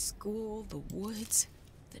 our school, the woods,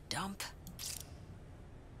 the dump.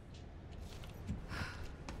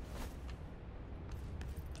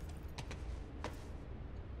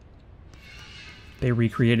 They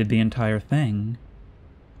recreated the entire thing.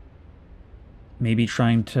 Maybe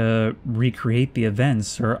trying to recreate the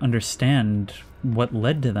events or understand what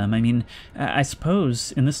led to them. I mean, I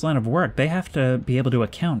suppose in this line of work, they have to be able to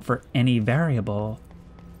account for any variable.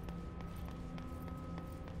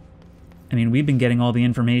 I mean, we've been getting all the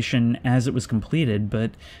information as it was completed,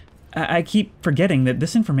 but I keep forgetting that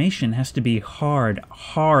this information has to be hard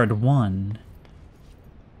won.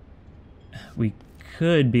 We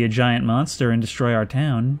could be a giant monster and destroy our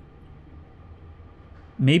town.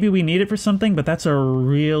 Maybe we need it for something, but that's a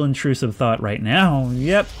real intrusive thought right now.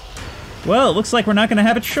 Yep. Well, it looks like we're not going to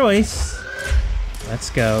have a choice. Let's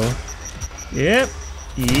go. Yep.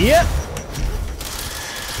 Yep.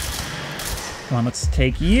 Come on, let's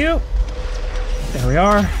take you. There we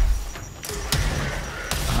are.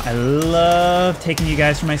 I love taking you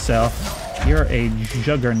guys for myself. You're a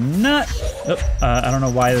juggernaut. Oh, I don't know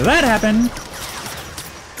why that happened.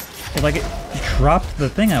 Like it dropped the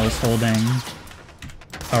thing I was holding.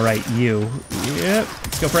 Alright, you. Yep.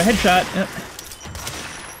 Let's go for a headshot. Yep.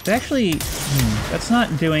 It's actually, that's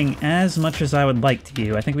not doing as much as I would like to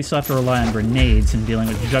do. I think we still have to rely on grenades in dealing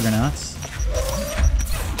with juggernauts.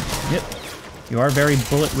 Yep. You are very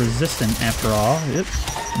bullet resistant after all. Yep.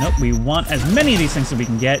 Nope, we want as many of these things as we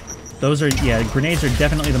can get. Those are, yeah, grenades are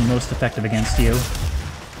definitely the most effective against you.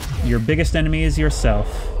 Your biggest enemy is yourself.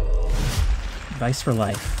 Advice for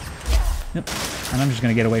life. Yep. And I'm just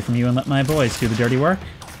gonna get away from you and let my boys do the dirty work.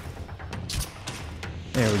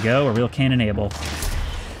 There we go, a real Canon Abel.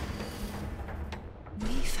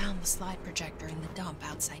 We found the slide projector in the dump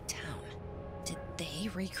outside town. Did they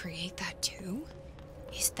recreate that too?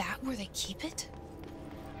 Is that where they keep it?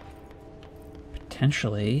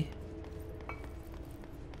 Potentially.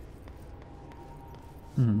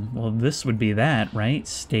 Well, this would be that, right?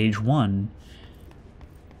 Stage 1.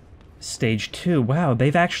 Stage 2. Wow,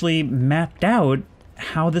 they've actually mapped out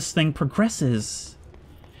how this thing progresses.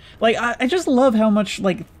 Like, I just love how much,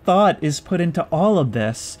 like, thought is put into all of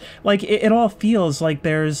this. Like, it all feels like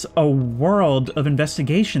there's a world of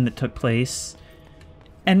investigation that took place.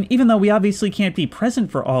 And even though we obviously can't be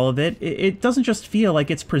present for all of it, it doesn't just feel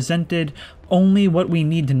like it's presented only what we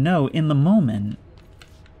need to know in the moment.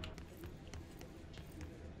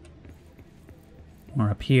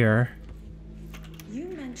 We're up here. You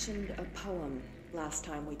mentioned a poem last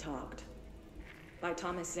time we talked. By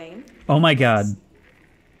Thomas Zane? Oh my god.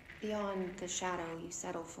 Beyond the shadow you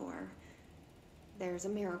settle for, there's a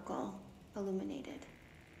miracle illuminated.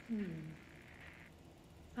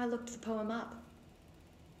 I looked the poem up.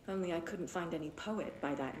 Only I couldn't find any poet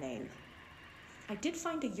by that name. I did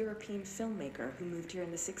find a European filmmaker who moved here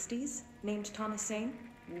in the 60s, named Thomas Zane.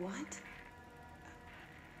 What?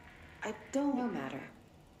 I don't... No matter.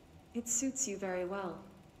 It suits you very well.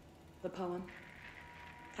 The poem.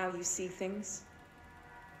 How you see things.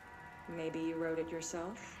 Maybe you wrote it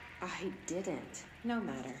yourself? I didn't. No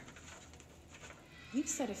matter. You've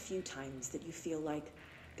said a few times that you feel like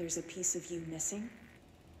there's a piece of you missing.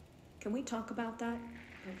 Can we talk about that?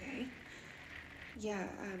 Okay. Yeah,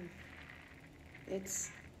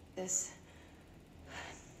 it's this...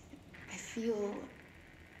 I feel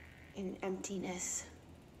an emptiness,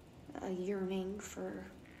 a yearning for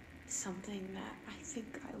something that I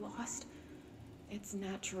think I lost. It's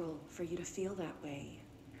natural for you to feel that way.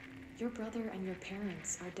 Your brother and your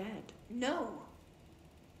parents are dead. No!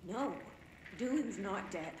 No. Dylan's not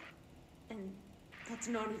dead. And that's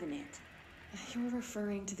not even it. You're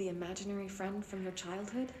referring to the imaginary friend from your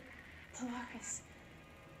childhood? Polaris.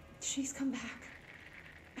 She's come back.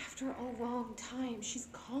 After a long time, she's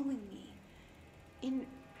calling me. In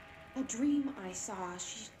a dream I saw,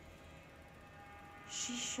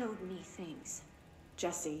 she showed me things.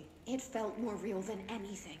 Jesse. It felt more real than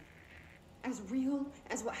anything. As real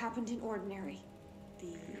as what happened in Ordinary.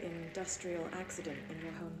 The industrial accident in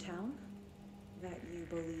your hometown? That you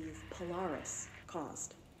believe Polaris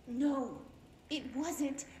caused? No, it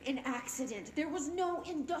wasn't an accident. There was no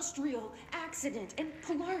industrial accident, and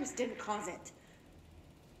Polaris didn't cause it.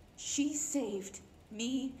 She saved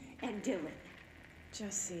me and Dylan.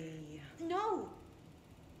 Jesse... No!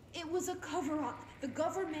 It was a cover-up. The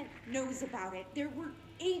government knows about it. There were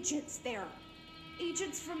agents there.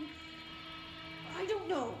 Agents from... I don't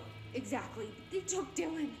know exactly. They took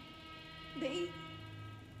Dylan.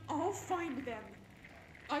 I'll find them.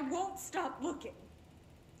 I won't stop looking.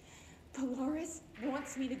 Polaris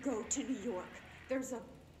wants me to go to New York. There's a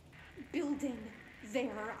building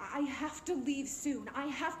there. I have to leave soon. I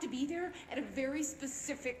have to be there at a very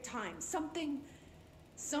specific time. Something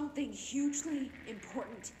hugely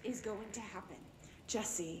important is going to happen.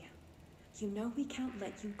 Jesse, you know we can't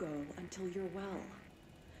let you go until you're well.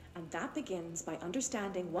 And that begins by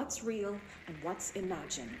understanding what's real and what's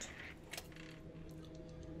imagined.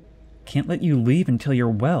 Can't let you leave until you're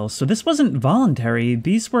well. So this wasn't voluntary.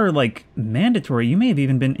 These were, like, mandatory. You may have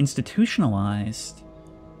even been institutionalized.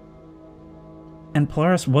 And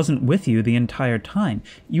Polaris wasn't with you the entire time.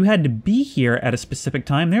 You had to be here at a specific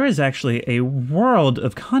time. There is actually a world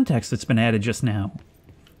of context that's been added just now.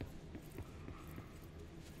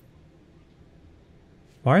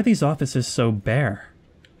 Why are these offices so bare?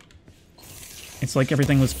 It's like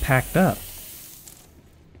everything was packed up.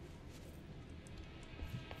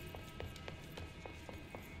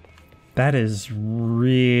 That is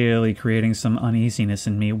really creating some uneasiness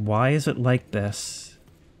in me. Why is it like this?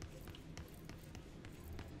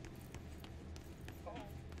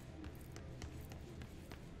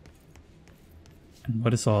 And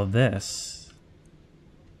what is all this?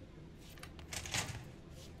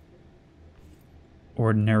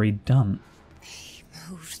 Ordinary dump. They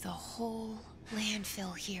moved the whole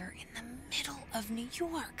landfill here in the middle of New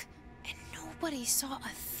York, and nobody saw a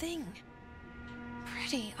thing.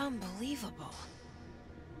 Pretty unbelievable.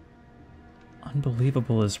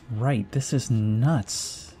 Unbelievable is right. This is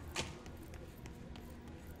nuts.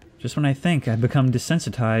 Just when I think I've become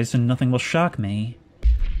desensitized and nothing will shock me.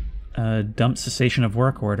 Dump cessation of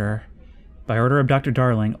work order. By order of Dr.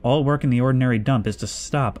 Darling, all work in the ordinary dump is to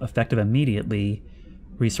stop, effective immediately.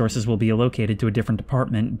 Resources will be allocated to a different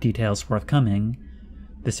department, details forthcoming.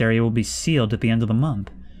 This area will be sealed at the end of the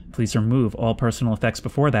month. Please remove all personal effects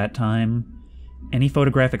before that time. Any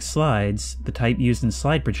photographic slides, the type used in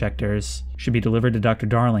slide projectors, should be delivered to Dr.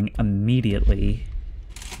 Darling immediately.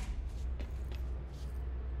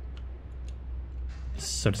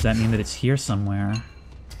 So does that mean that it's here somewhere?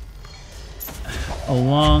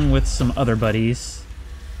 Along with some other buddies.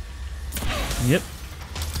 Yep.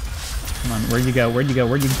 Come on, where'd you go? Where'd you go?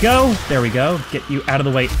 Where'd you go? There we go. Get you out of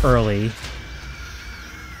the way early.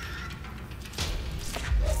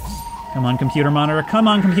 Come on, computer monitor. Come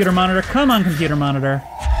on, computer monitor. Come on, computer monitor.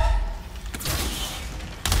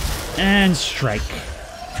 And strike.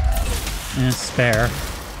 And spare.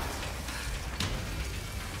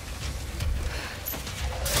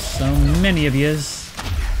 So many of yous.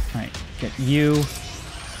 Alright, get you.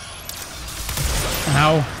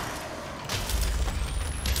 Ow.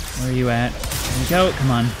 Where are you at? There you go.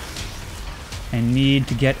 Come on. I need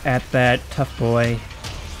to get at that tough boy.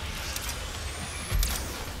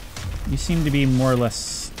 You seem to be more or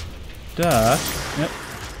less stuck. Yep.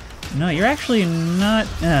 No, you're actually not...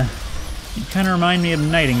 You kind of remind me of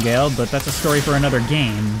Nightingale, but that's a story for another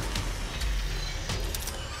game.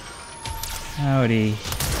 Howdy.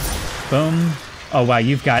 Boom. Oh wow,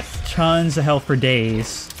 you've got tons of health for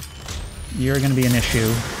days. You're gonna be an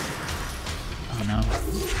issue. Oh no.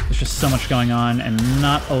 There's just so much going on and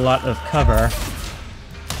not a lot of cover.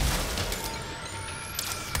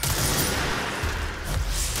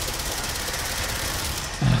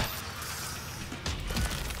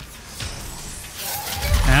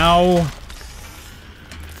 Ow!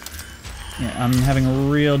 Yeah, I'm having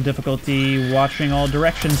real difficulty watching all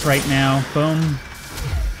directions right now. Boom.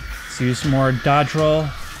 Let's use more dodge roll.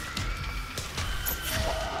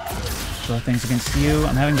 Throw things against you.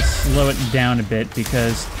 I'm having to slow it down a bit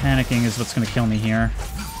because panicking is what's going to kill me here.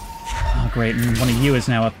 Oh, great. And one of you is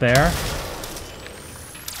now up there.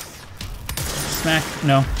 Smack.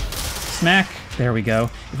 No. Smack. There we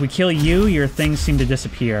go. If we kill you, your things seem to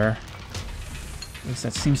disappear. At least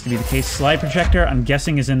that seems to be the case. Slide projector, I'm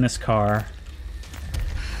guessing, is in this car.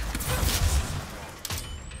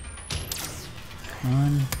 Come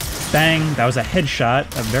on. Bang! That was a headshot.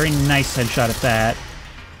 A very nice headshot at that.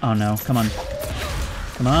 Oh no, come on.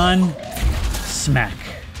 Come on. Smack.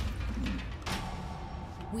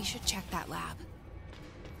 We should check that lab.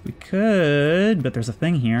 We could, but there's a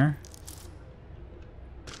thing here.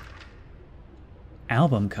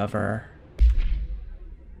 Album cover.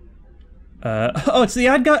 Oh, it's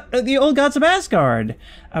the Old Gods of Asgard!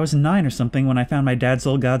 I was 9 or something when I found my dad's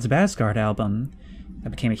Old Gods of Asgard album. I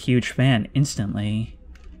became a huge fan instantly.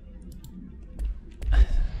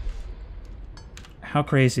 How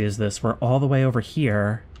crazy is this? We're all the way over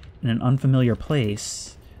here, in an unfamiliar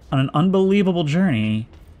place, on an unbelievable journey,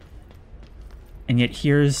 and yet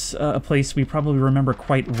here's a place we probably remember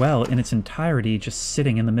quite well in its entirety, just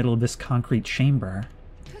sitting in the middle of this concrete chamber.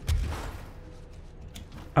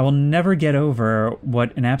 I will never get over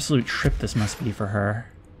what an absolute trip this must be for her.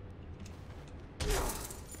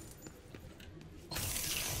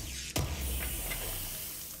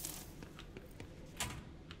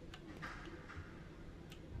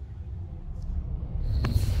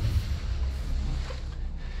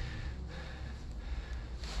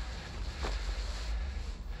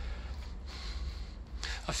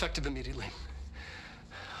 Effective immediately.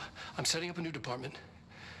 I'm setting up a new department.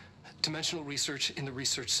 Dimensional research in the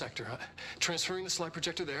research sector. Transferring the slide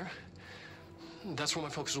projector there. That's where my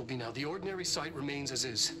focus will be now. The ordinary site remains as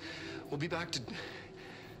is. We'll be back to...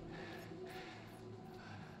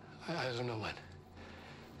 I don't know when.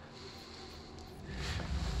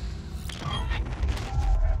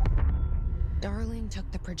 Darling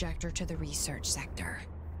took the projector to the research sector.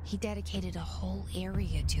 He dedicated a whole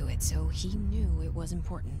area to it, so he knew it was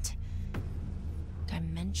important.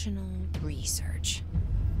 Dimensional research.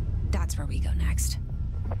 That's where we go next.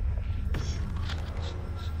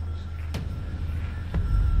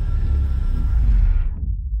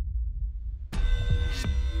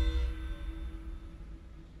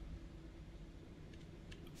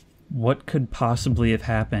 What could possibly have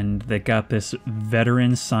happened that got this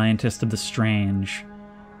veteran scientist of the strange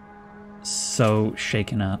so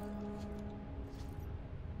shaken up?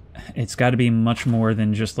 It's got to be much more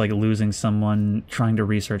than just like losing someone trying to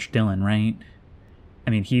research Dylan, right? I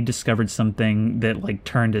mean, he discovered something that like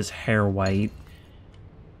turned his hair white,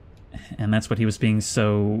 and that's what he was being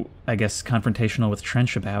so, I guess, confrontational with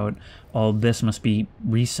Trench about. All this must be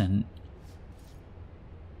recent.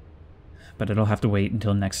 But it'll have to wait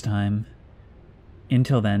until next time.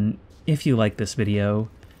 Until then, if you like this video,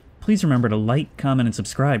 please remember to like, comment, and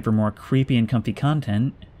subscribe for more creepy and comfy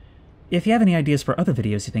content. If you have any ideas for other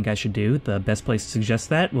videos you think I should do, the best place to suggest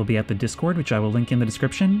that will be at the Discord, which I will link in the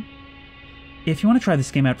description. If you want to try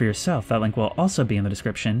this game out for yourself, that link will also be in the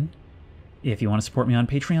description. If you want to support me on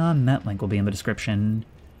Patreon, that link will be in the description.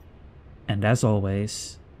 And as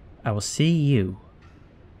always, I will see you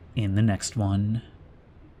in the next one.